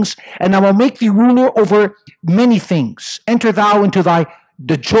things, and I will make thee ruler over many things. Enter thou into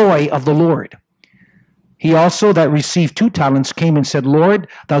the joy of the Lord. He also that received 2 talents came and said, Lord,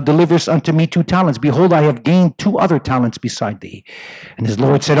 thou deliverest unto me 2 talents. Behold, I have gained 2 other talents beside thee. And his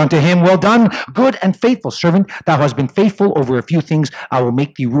Lord said unto him, well done, good and faithful servant. Thou hast been faithful over a few things. I will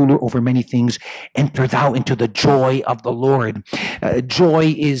make thee ruler over many things. Enter thou into the joy of the Lord.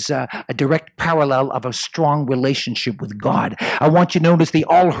 Joy is a direct parallel of a strong relationship with God. I want you to notice they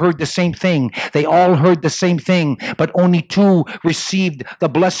all heard the same thing. They all heard the same thing, but only 2 received the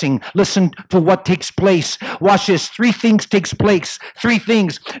blessing. Listen to what takes place. Watch this. 3 things takes place. 3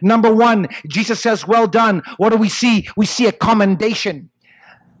 things. Number 1, Jesus says, well done. What do we see? We see a commendation.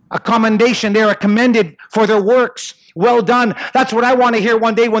 A commendation. They are commended for their works. Well done. That's what I want to hear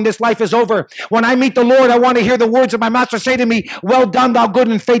one day when this life is over. When I meet the Lord, I want to hear the words of my master say to me, well done, thou good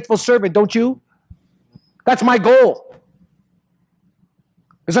and faithful servant. Don't you? That's my goal.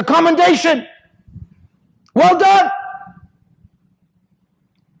 It's a commendation. Well done.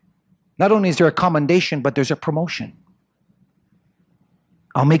 Not only is there a commendation, but there's a promotion.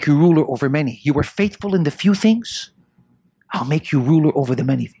 I'll make you ruler over many. You were faithful in the few things. I'll make you ruler over the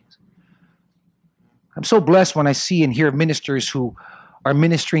many things. I'm so blessed when I see and hear ministers who are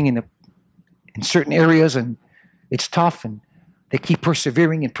ministering in certain areas, and it's tough, and they keep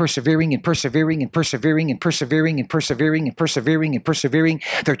persevering and persevering and persevering and persevering and persevering and persevering and persevering and persevering.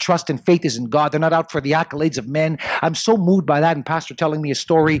 Their trust and faith is in God. They're not out for the accolades of men. I'm so moved by that. And Pastor telling me a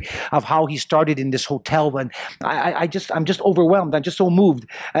story of how he started in this hotel, and I'm just overwhelmed. I'm just so moved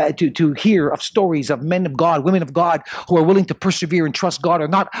to hear of stories of men of God, women of God who are willing to persevere and trust God, are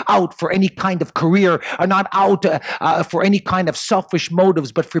not out for any kind of career, are not out for any kind of selfish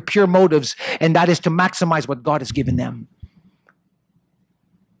motives, but for pure motives, and that is to maximize what God has given them.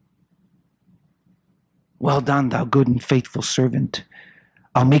 Well done, thou good and faithful servant.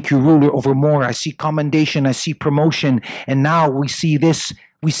 I'll make you ruler over more. I see commendation. I see promotion. And now we see this.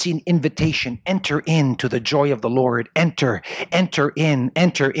 We see an invitation. Enter into the joy of the Lord. Enter in,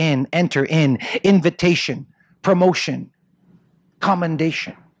 enter in, enter in. Invitation, promotion,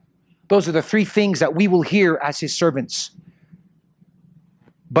 commendation. Those are the three things that we will hear as his servants.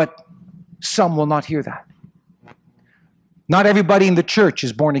 But some will not hear that. Not everybody in the church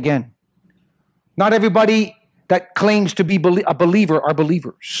is born again. Not everybody that claims to be a believer are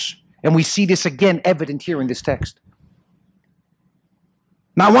believers. And we see this again evident here in this text.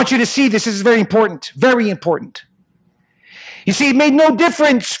 Now I want you to see this. This is very important. Very important. You see, it made no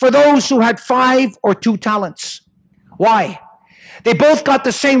difference for those who had 5 or 2 talents. Why? They both got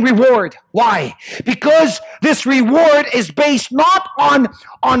the same reward. Why? Because this reward is based not on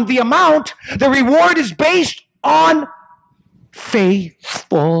the amount. The reward is based on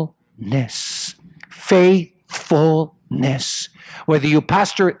faithfulness. Faithfulness. Whether you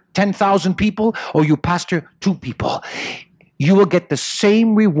pastor 10,000 people or you pastor 2 people, you will get the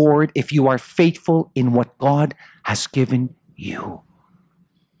same reward if you are faithful in what God has given you.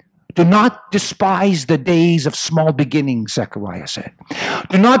 Do not despise the days of small beginnings, Zechariah said.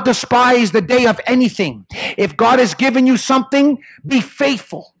 Do not despise the day of anything. If God has given you something, be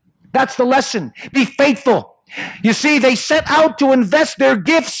faithful. That's the lesson. Be faithful. You see, they set out to invest their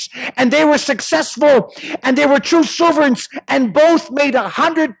gifts, and they were successful, and they were true servants, and both made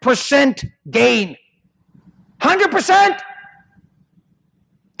 100% gain. 100%.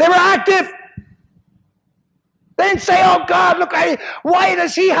 They were active. They didn't say, oh God, look, why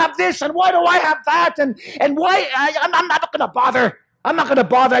does he have this, and why do I have that, and why, I'm not going to bother. I'm not going to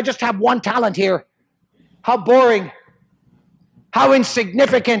bother. I just have 1 talent here. How boring. How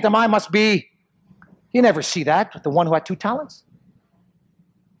insignificant I must be. You never see that with the one who had 2 talents.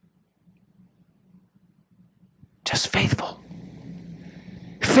 Just faithful.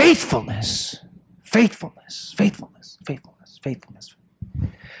 Faithfulness. Faithfulness. Faithfulness. Faithfulness. Faithfulness.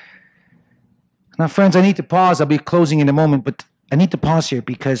 Now, friends, I need to pause. I'll be closing in a moment, but I need to pause here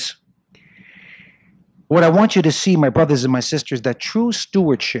because what I want you to see, my brothers and my sisters, that true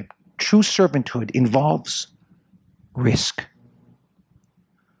stewardship, true servanthood involves risk.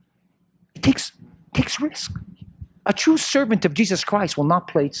 It takes risk. A true servant of Jesus Christ will not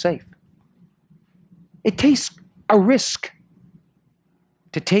play it safe. It takes a risk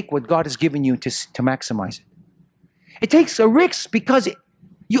to take what God has given you to maximize it. It takes a risk because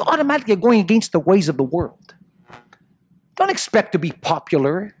you automatically are going against the ways of the world. Don't expect to be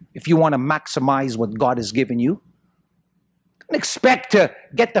popular if you want to maximize what God has given you. Don't expect to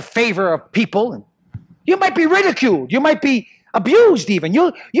get the favor of people. You might be ridiculed. You might be abused even.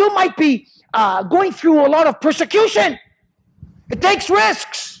 You might be going through a lot of persecution. It takes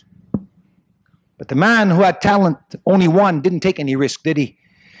risks. But the man who had talent, only 1, didn't take any risk, did he?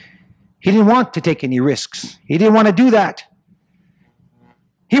 He didn't want to take any risks. He didn't want to do that.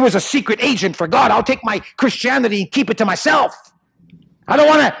 He was a secret agent for God. I'll take my Christianity and keep it to myself. I don't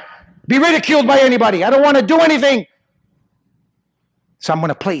want to be ridiculed by anybody. I don't want to do anything. So I'm going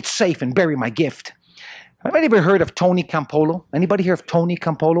to play it safe and bury my gift. Have anybody heard of Tony Campolo? Anybody hear of Tony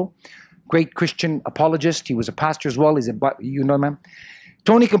Campolo? Great Christian apologist. He was a pastor as well. You know him?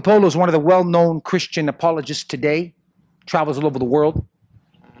 Tony Campolo is one of the well-known Christian apologists today. Travels all over the world.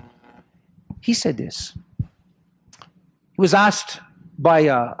 He said this. He was asked by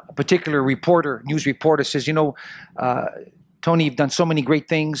a particular reporter, news reporter, says, Tony, you've done so many great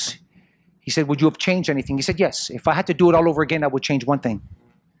things. He said, would you have changed anything? He said, yes. If I had to do it all over again, I would change one thing.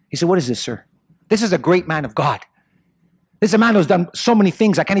 He said, what is this, sir? This is a great man of God. This is a man who's done so many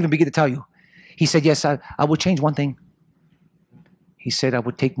things I can't even begin to tell you. He said, yes, I would change one thing. He said, I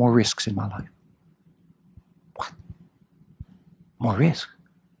would take more risks in my life. What? More risks?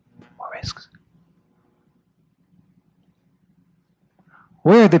 More risks.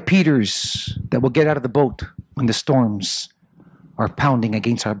 Where are the Peters that will get out of the boat when the storms are pounding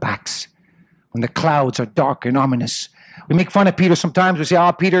against our backs? When the clouds are dark and ominous? We make fun of Peter sometimes. We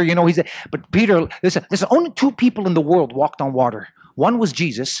say, Peter, he's a... But Peter, there's only 2 people in the world walked on water. One was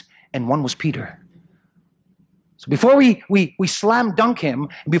Jesus and one was Peter. So before we slam dunk him,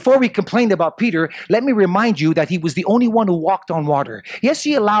 before we complained about Peter, let me remind you that he was the only one who walked on water. Yes,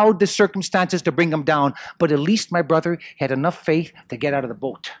 he allowed the circumstances to bring him down, but at least, my brother, he had enough faith to get out of the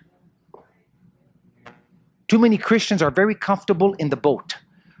boat. Too many Christians are very comfortable in the boat.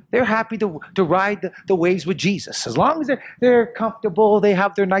 They're happy to ride the waves with Jesus. As long as they're comfortable, they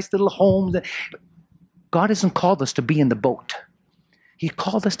have their nice little homes. God hasn't called us to be in the boat. He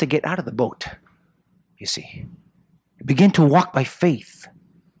called us to get out of the boat, you see. Begin to walk by faith.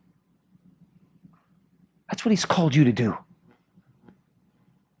 That's what he's called you to do.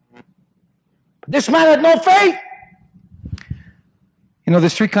 But this man had no faith. You know,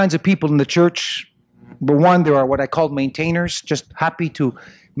 there's three kinds of people in the church. Number one, there are what I call maintainers, just happy to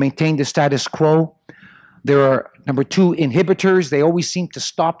maintain the status quo. There are, number two, inhibitors. They always seem to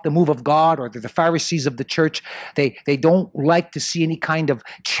stop the move of God, or they're the Pharisees of the church. They don't like to see any kind of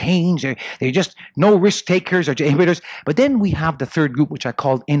change. They're just no risk takers or inhibitors. But then we have the third group, which I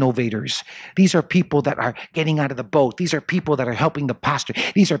call innovators. These are people that are getting out of the boat. These are people that are helping the pastor.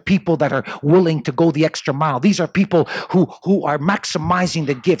 These are people that are willing to go the extra mile. These are people who are maximizing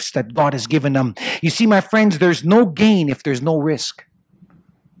the gifts that God has given them. You see, my friends, there's no gain if there's no risk.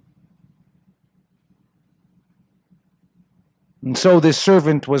 And so this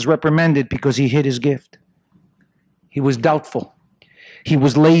servant was reprimanded because he hid his gift. He was doubtful. He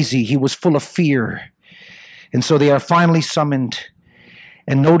was lazy. He was full of fear. And so they are finally summoned.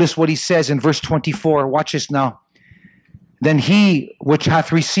 And notice what he says in verse 24. Watch this now. Then he which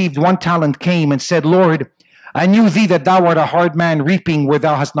hath received 1 talent came and said, Lord, I knew thee that thou art a hard man, reaping where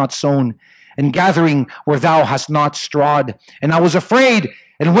thou hast not sown, and gathering where thou hast not strawed. And I was afraid,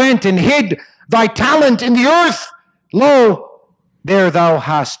 and went and hid thy talent in the earth. Lo, there thou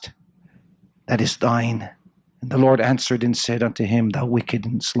hast, that is thine. And the Lord answered and said unto him, Thou wicked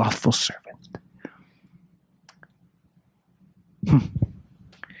and slothful servant.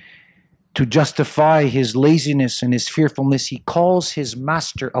 To justify his laziness and his fearfulness, he calls his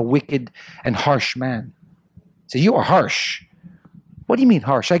master a wicked and harsh man. He says, you are harsh. What do you mean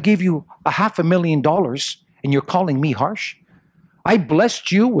harsh? I gave you $500,000 and you're calling me harsh? I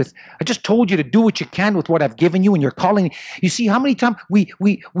blessed you with, I just told you to do what you can with what I've given you, and you're calling. You see how many times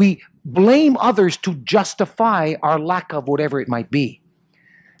we blame others to justify our lack of whatever it might be.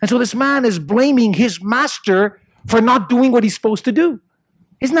 And so this man is blaming his master for not doing what he's supposed to do.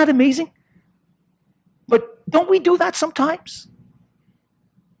 Isn't that amazing? But don't we do that sometimes?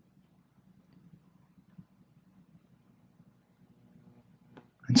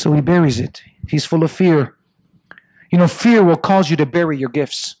 And so he buries it. He's full of fear. You know, fear will cause you to bury your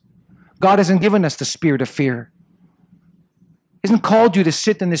gifts. God hasn't given us the spirit of fear. He hasn't called you to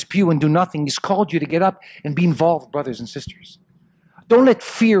sit in this pew and do nothing. He's called you to get up and be involved, brothers and sisters. Don't let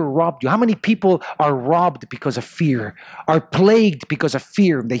fear rob you. How many people are robbed because of fear, are plagued because of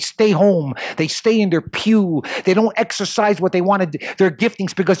fear? They stay home. They stay in their pew. They don't exercise what they want to do, their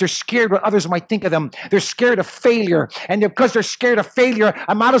giftings, because they're scared what others might think of them. They're scared of failure. And because they're scared of failure,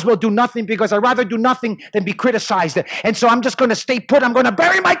 I might as well do nothing, because I'd rather do nothing than be criticized. And so I'm just going to stay put. I'm going to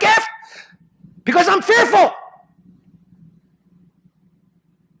bury my gift because I'm fearful.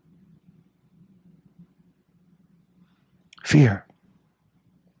 Fear.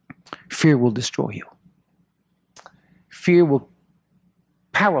 Fear will destroy you. Fear will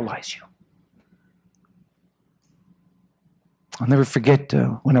paralyze you. I'll never forget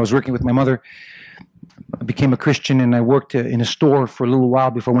when I was working with my mother. I became a Christian, and I worked in a store for a little while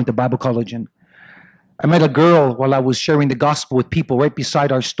before I went to Bible college. And I met a girl while I was sharing the gospel with people right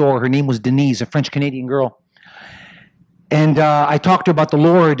beside our store. Her name was Denise, a French-Canadian girl. And I talked to her about the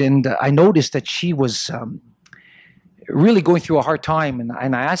Lord, and I noticed that she was really going through a hard time,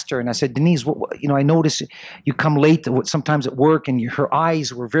 and I asked her, and I said, Denise, I notice you come late sometimes at work, and her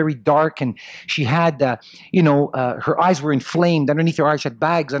eyes were very dark, and she had, her eyes were inflamed. Underneath her eyes, she had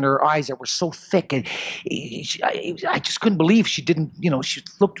bags under her eyes that were so thick, and I just couldn't believe she didn't, she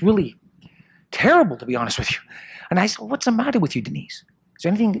looked really terrible, to be honest with you. And I said, what's the matter with you, Denise? Is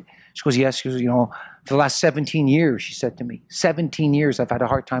there anything? She goes, yes. She goes, for the last 17 years, she said to me, 17 years I've had a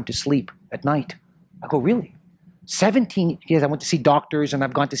hard time to sleep at night. I go, really? 17 years. I went to see doctors, and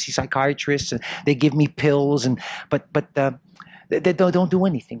I've gone to see psychiatrists, and they give me pills, but they don't do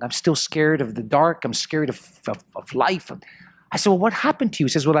anything. I'm still scared of the dark. I'm scared of life. I said, well, what happened to you? He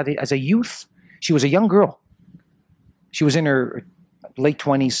says, well, as a youth, she was a young girl. She was in her late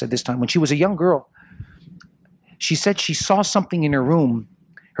 20s at this time. When she was a young girl, she said she saw something in her room.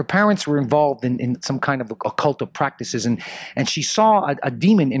 Her parents were involved in some kind of occult practices, and she saw a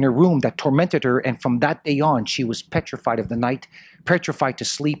demon in her room that tormented her, and from that day on, she was petrified of the night, petrified to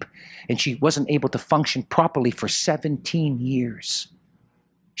sleep, and she wasn't able to function properly for 17 years.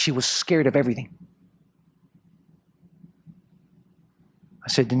 She was scared of everything. I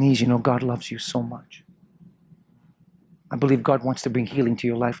said, Denise, you know, God loves you so much. I believe God wants to bring healing to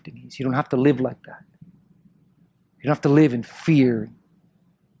your life, Denise. You don't have to live like that. You don't have to live in fear,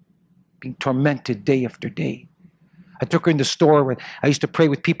 being tormented day after day. I took her in the store where I used to pray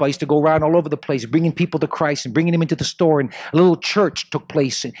with people. I used to go around all over the place, bringing people to Christ and bringing them into the store. And a little church took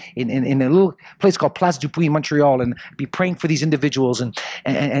place in a little place called Place du Puy in Montreal, and I'd be praying for these individuals. And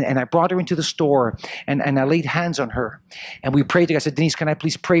I brought her into the store, and I laid hands on her. And we prayed. I said, Denise, can I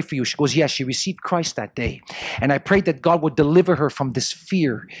please pray for you? She goes, yes. She received Christ that day. And I prayed that God would deliver her from this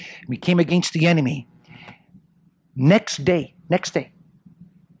fear. We came against the enemy. Next day,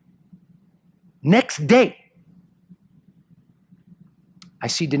 I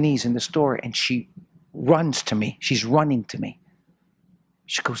see Denise in the store, and she runs to me. She's running to me.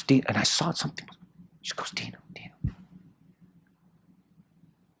 She goes, Dino, and I saw something. She goes, Dino.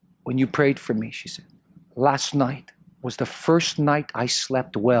 When you prayed for me, she said, last night was the first night I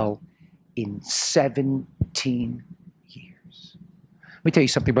slept well in 17 years. Let me tell you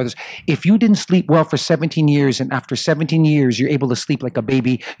something, brothers. If you didn't sleep well for 17 years, and after 17 years you're able to sleep like a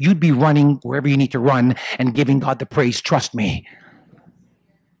baby, you'd be running wherever you need to run and giving God the praise. Trust me.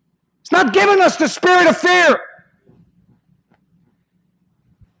 It's not giving us the spirit of fear.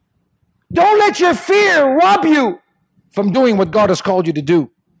 Don't let your fear rob you from doing what God has called you to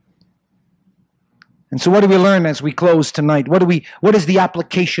do. And so what do we learn as we close tonight? What is the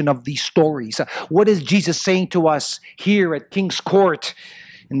application of these stories? What is Jesus saying to us here at King's Court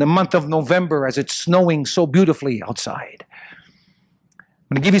in the month of November as it's snowing so beautifully outside?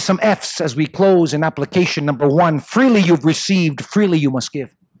 I'm going to give you some F's as we close in application. Number one, freely you've received, freely you must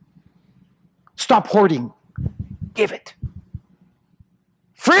give. Stop hoarding. Give it.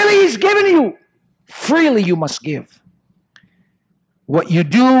 Freely He's given you. Freely you must give. What you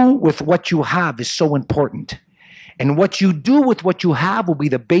do with what you have is so important. And what you do with what you have will be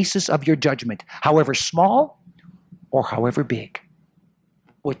the basis of your judgment, however small or however big.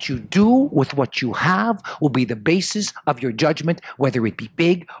 What you do with what you have will be the basis of your judgment, whether it be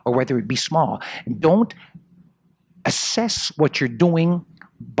big or whether it be small. And don't assess what you're doing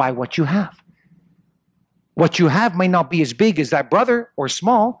by what you have. What you have may not be as big as that brother or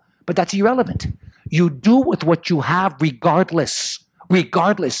small, but that's irrelevant. You do with what you have regardless.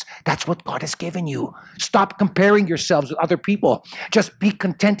 Regardless, that's what God has given you. Stop comparing yourselves with other people. Just be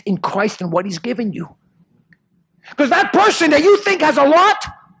content in Christ and what He's given you. Because that person that you think has a lot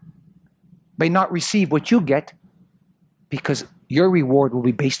may not receive what you get, because your reward will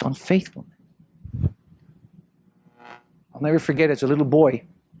be based on faithfulness. I'll never forget, as a little boy,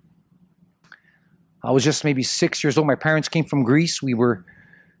 I was just maybe 6 years old. My parents came from Greece. We were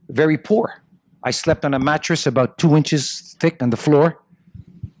very poor. I slept on a mattress about 2 inches thick on the floor.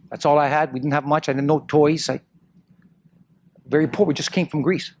 That's all I had. We didn't have much. I didn't know toys. Very poor. We just came from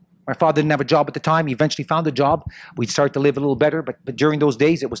Greece. My father didn't have a job at the time. He eventually found a job. We started to live a little better, but during those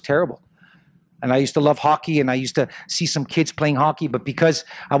days, it was terrible. And I used to love hockey, and I used to see some kids playing hockey, but because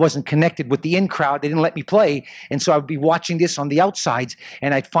I wasn't connected with the in crowd, they didn't let me play. And so I would be watching this on the outsides,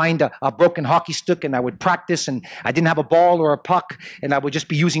 and I'd find a broken hockey stick, and I would practice, and I didn't have a ball or a puck, and I would just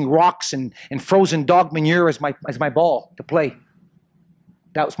be using rocks and frozen dog manure as my ball to play.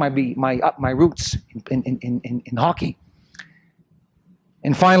 That was my roots in hockey.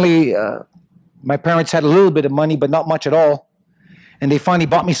 And finally, my parents had a little bit of money, but not much at all. And they finally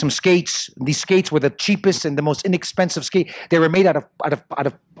bought me some skates. These skates were the cheapest and the most inexpensive skate. They were made out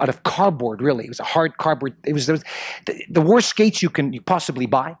of cardboard, really. It was a hard cardboard. It was the worst skates you possibly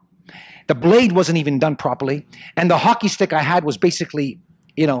buy. The blade wasn't even done properly. And the hockey stick I had was basically,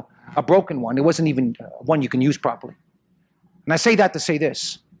 a broken one. It wasn't even one you can use properly. And I say that to say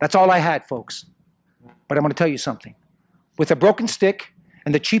this. That's all I had, folks. But I'm going to tell you something. With a broken stick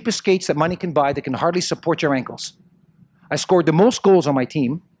and the cheapest skates that money can buy that can hardly support your ankles, I scored the most goals on my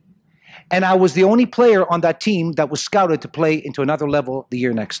team, and I was the only player on that team that was scouted to play into another level the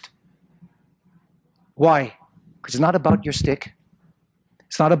year next. Why? Because it's not about your stick.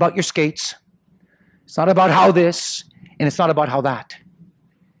 It's not about your skates. It's not about how this, and it's not about how that.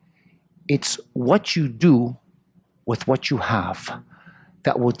 It's what you do with what you have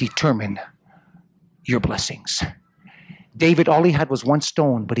that will determine your blessings. David, all he had was one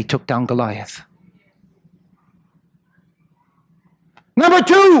stone, but he took down Goliath. Number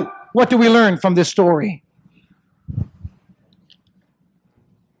two, what do we learn from this story?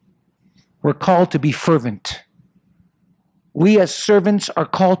 We're called to be fervent. We as servants are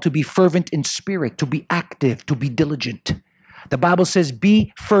called to be fervent in spirit, to be active, to be diligent. The Bible says,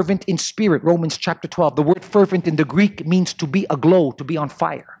 be fervent in spirit. Romans chapter 12. The word fervent in the Greek means to be aglow, to be on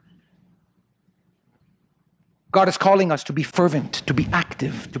fire. God is calling us to be fervent, to be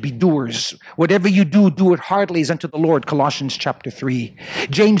active, to be doers. Whatever you do, do it heartily as unto the Lord. Colossians chapter 3.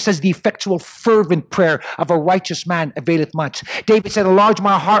 James says, the effectual fervent prayer of a righteous man availeth much. David said, enlarge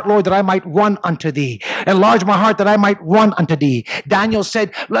my heart, Lord, that I might run unto thee. Enlarge my heart that I might run unto thee. Daniel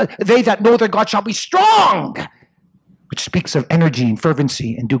said, they that know their God shall be strong, which speaks of energy and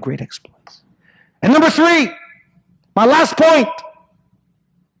fervency and do great exploits. And number 3, my last point.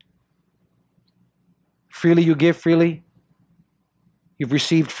 Freely you give, freely you've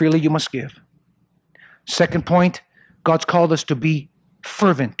received, freely you must give. Second point, God's called us to be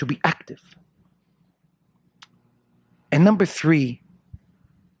fervent, to be active. And number 3,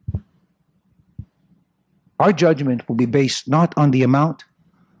 our judgment will be based not on the amount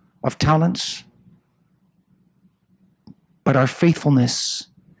of talents, but our faithfulness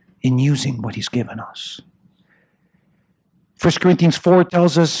in using what He's given us. 1 Corinthians 4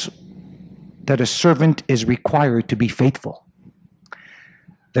 tells us that a servant is required to be faithful.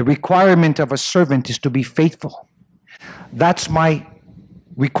 The requirement of a servant is to be faithful. That's my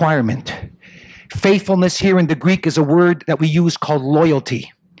requirement. Faithfulness here in the Greek is a word that we use called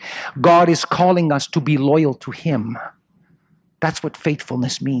loyalty. God is calling us to be loyal to Him. That's what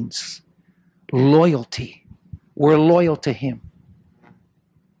faithfulness means. Loyalty. We're loyal to Him.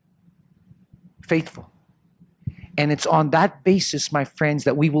 Faithful. And it's on that basis, my friends,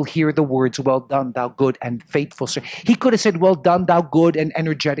 that we will hear the words, well done, thou good and faithful servant. He could have said, well done, thou good and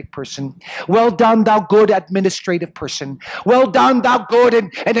energetic person. Well done, thou good administrative person. Well done, thou good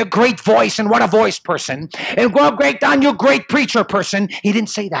and a great voice, and what a voice person. And well, great done, you great preacher person. He didn't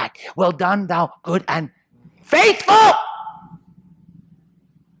say that. Well done, thou good and faithful.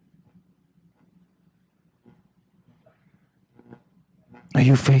 Are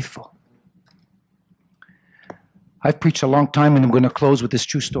you faithful? I've preached a long time, and I'm going to close with this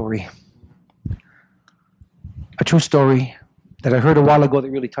true story. A true story that I heard a while ago that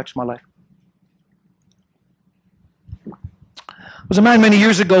really touched my life. There was a man many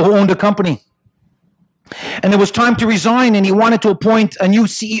years ago who owned a company. And it was time to resign, and he wanted to appoint a new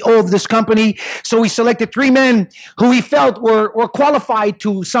CEO of this company. So he selected 3 men who he felt were qualified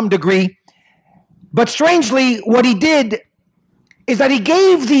to some degree. But strangely, what he did is that he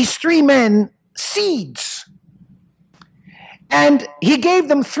gave these 3 men seeds. And he gave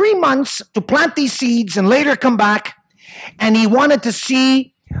them 3 months to plant these seeds and later come back. And he wanted to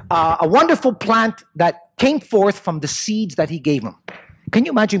see a wonderful plant that came forth from the seeds that he gave them. Can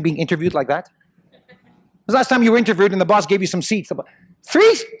you imagine being interviewed like that? The last time you were interviewed and the boss gave you some seeds.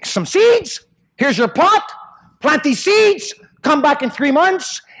 Some seeds. Here's your pot. Plant these seeds. Come back in 3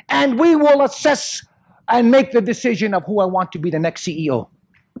 months. And we will assess and make the decision of who I want to be the next CEO.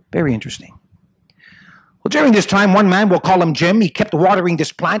 Very interesting. Well, during this time, one man, we'll call him Jim, he kept watering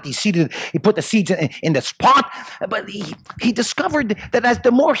this plant. He put the seeds in this pot. But he discovered that as the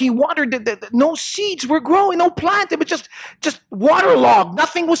more he watered, no seeds were growing, no plant. It was just waterlogged.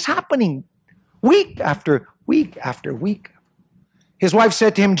 Nothing was happening. Week after week after week. His wife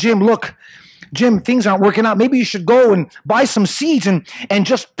said to him, Jim, things aren't working out. Maybe you should go and buy some seeds and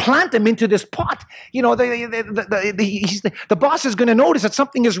just plant them into this pot. You know, the boss is going to notice that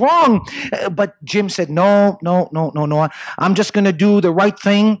something is wrong. But Jim said, no. I'm just going to do the right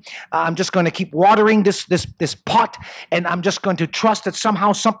thing. I'm just going to keep watering this pot, and I'm just going to trust that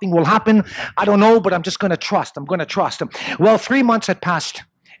somehow something will happen. I don't know, but I'm just going to trust. I'm going to trust him. Well, 3 months had passed,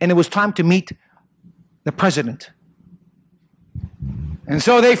 and it was time to meet the president. And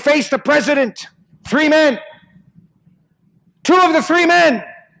so they faced the president, 3 men. 2 of the 3 men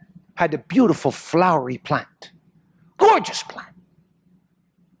had a beautiful flowery plant, gorgeous plant.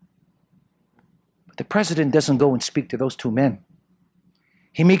 But the president doesn't go and speak to those 2 men.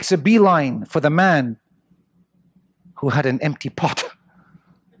 He makes a beeline for the man who had an empty pot.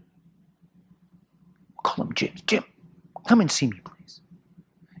 Call him Jim. Jim, come and see me, please.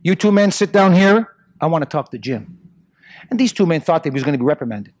 You 2 men sit down here. I want to talk to Jim. And these 2 men thought they was going to be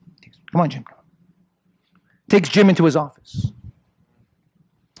reprimanded. Come on, Jim. Takes Jim into his office.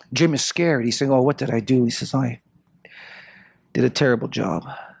 Jim is scared. He's saying, oh, what did I do? He says, I did a terrible job.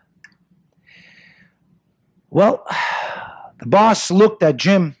 Well, the boss looked at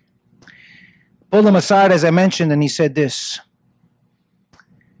Jim, pulled him aside, as I mentioned, and he said this.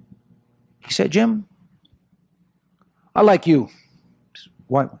 He said, Jim, I like you.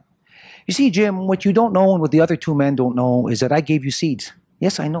 What? You see, Jim, what you don't know and what the other 2 men don't know is that I gave you seeds.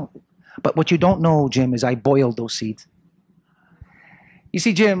 Yes, I know. But what you don't know, Jim, is I boiled those seeds. You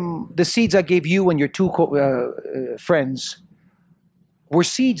see, Jim, the seeds I gave you and your 2 friends, were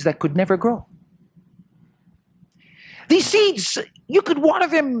seeds that could never grow. These seeds, you could water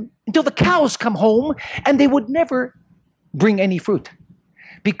them until the cows come home, and they would never bring any fruit,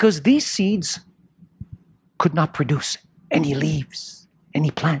 because these seeds could not produce any leaves,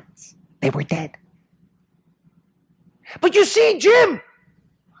 any plants. They were dead. But you see, Jim,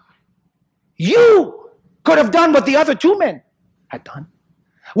 you could have done what the other two men had done,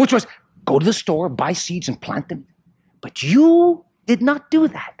 which was go to the store, buy seeds, and plant them. But you did not do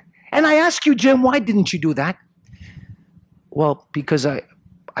that. And I ask you, Jim, why didn't you do that? Well, because I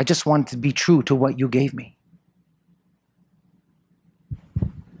just wanted to be true to what you gave me.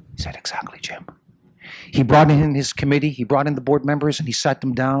 He said, exactly, Jim. He brought in his committee, he brought in the board members, and he sat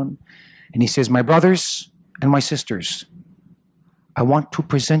them down, and he says, my brothers and my sisters, I want to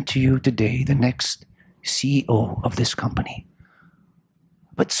present to you today the next CEO of this company.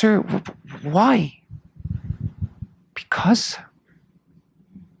 But sir, why? Because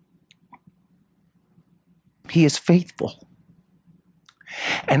he is faithful.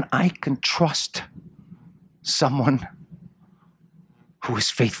 And I can trust someone who is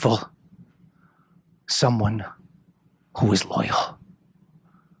faithful, someone who is loyal.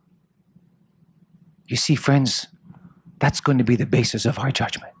 You see, friends, that's going to be the basis of our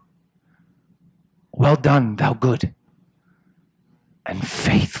judgment. Well done, thou good and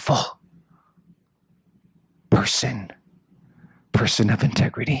faithful person of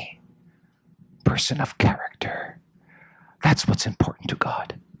integrity, person of character. That's what's important to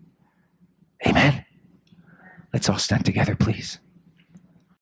God. Amen. Let's all stand together, please.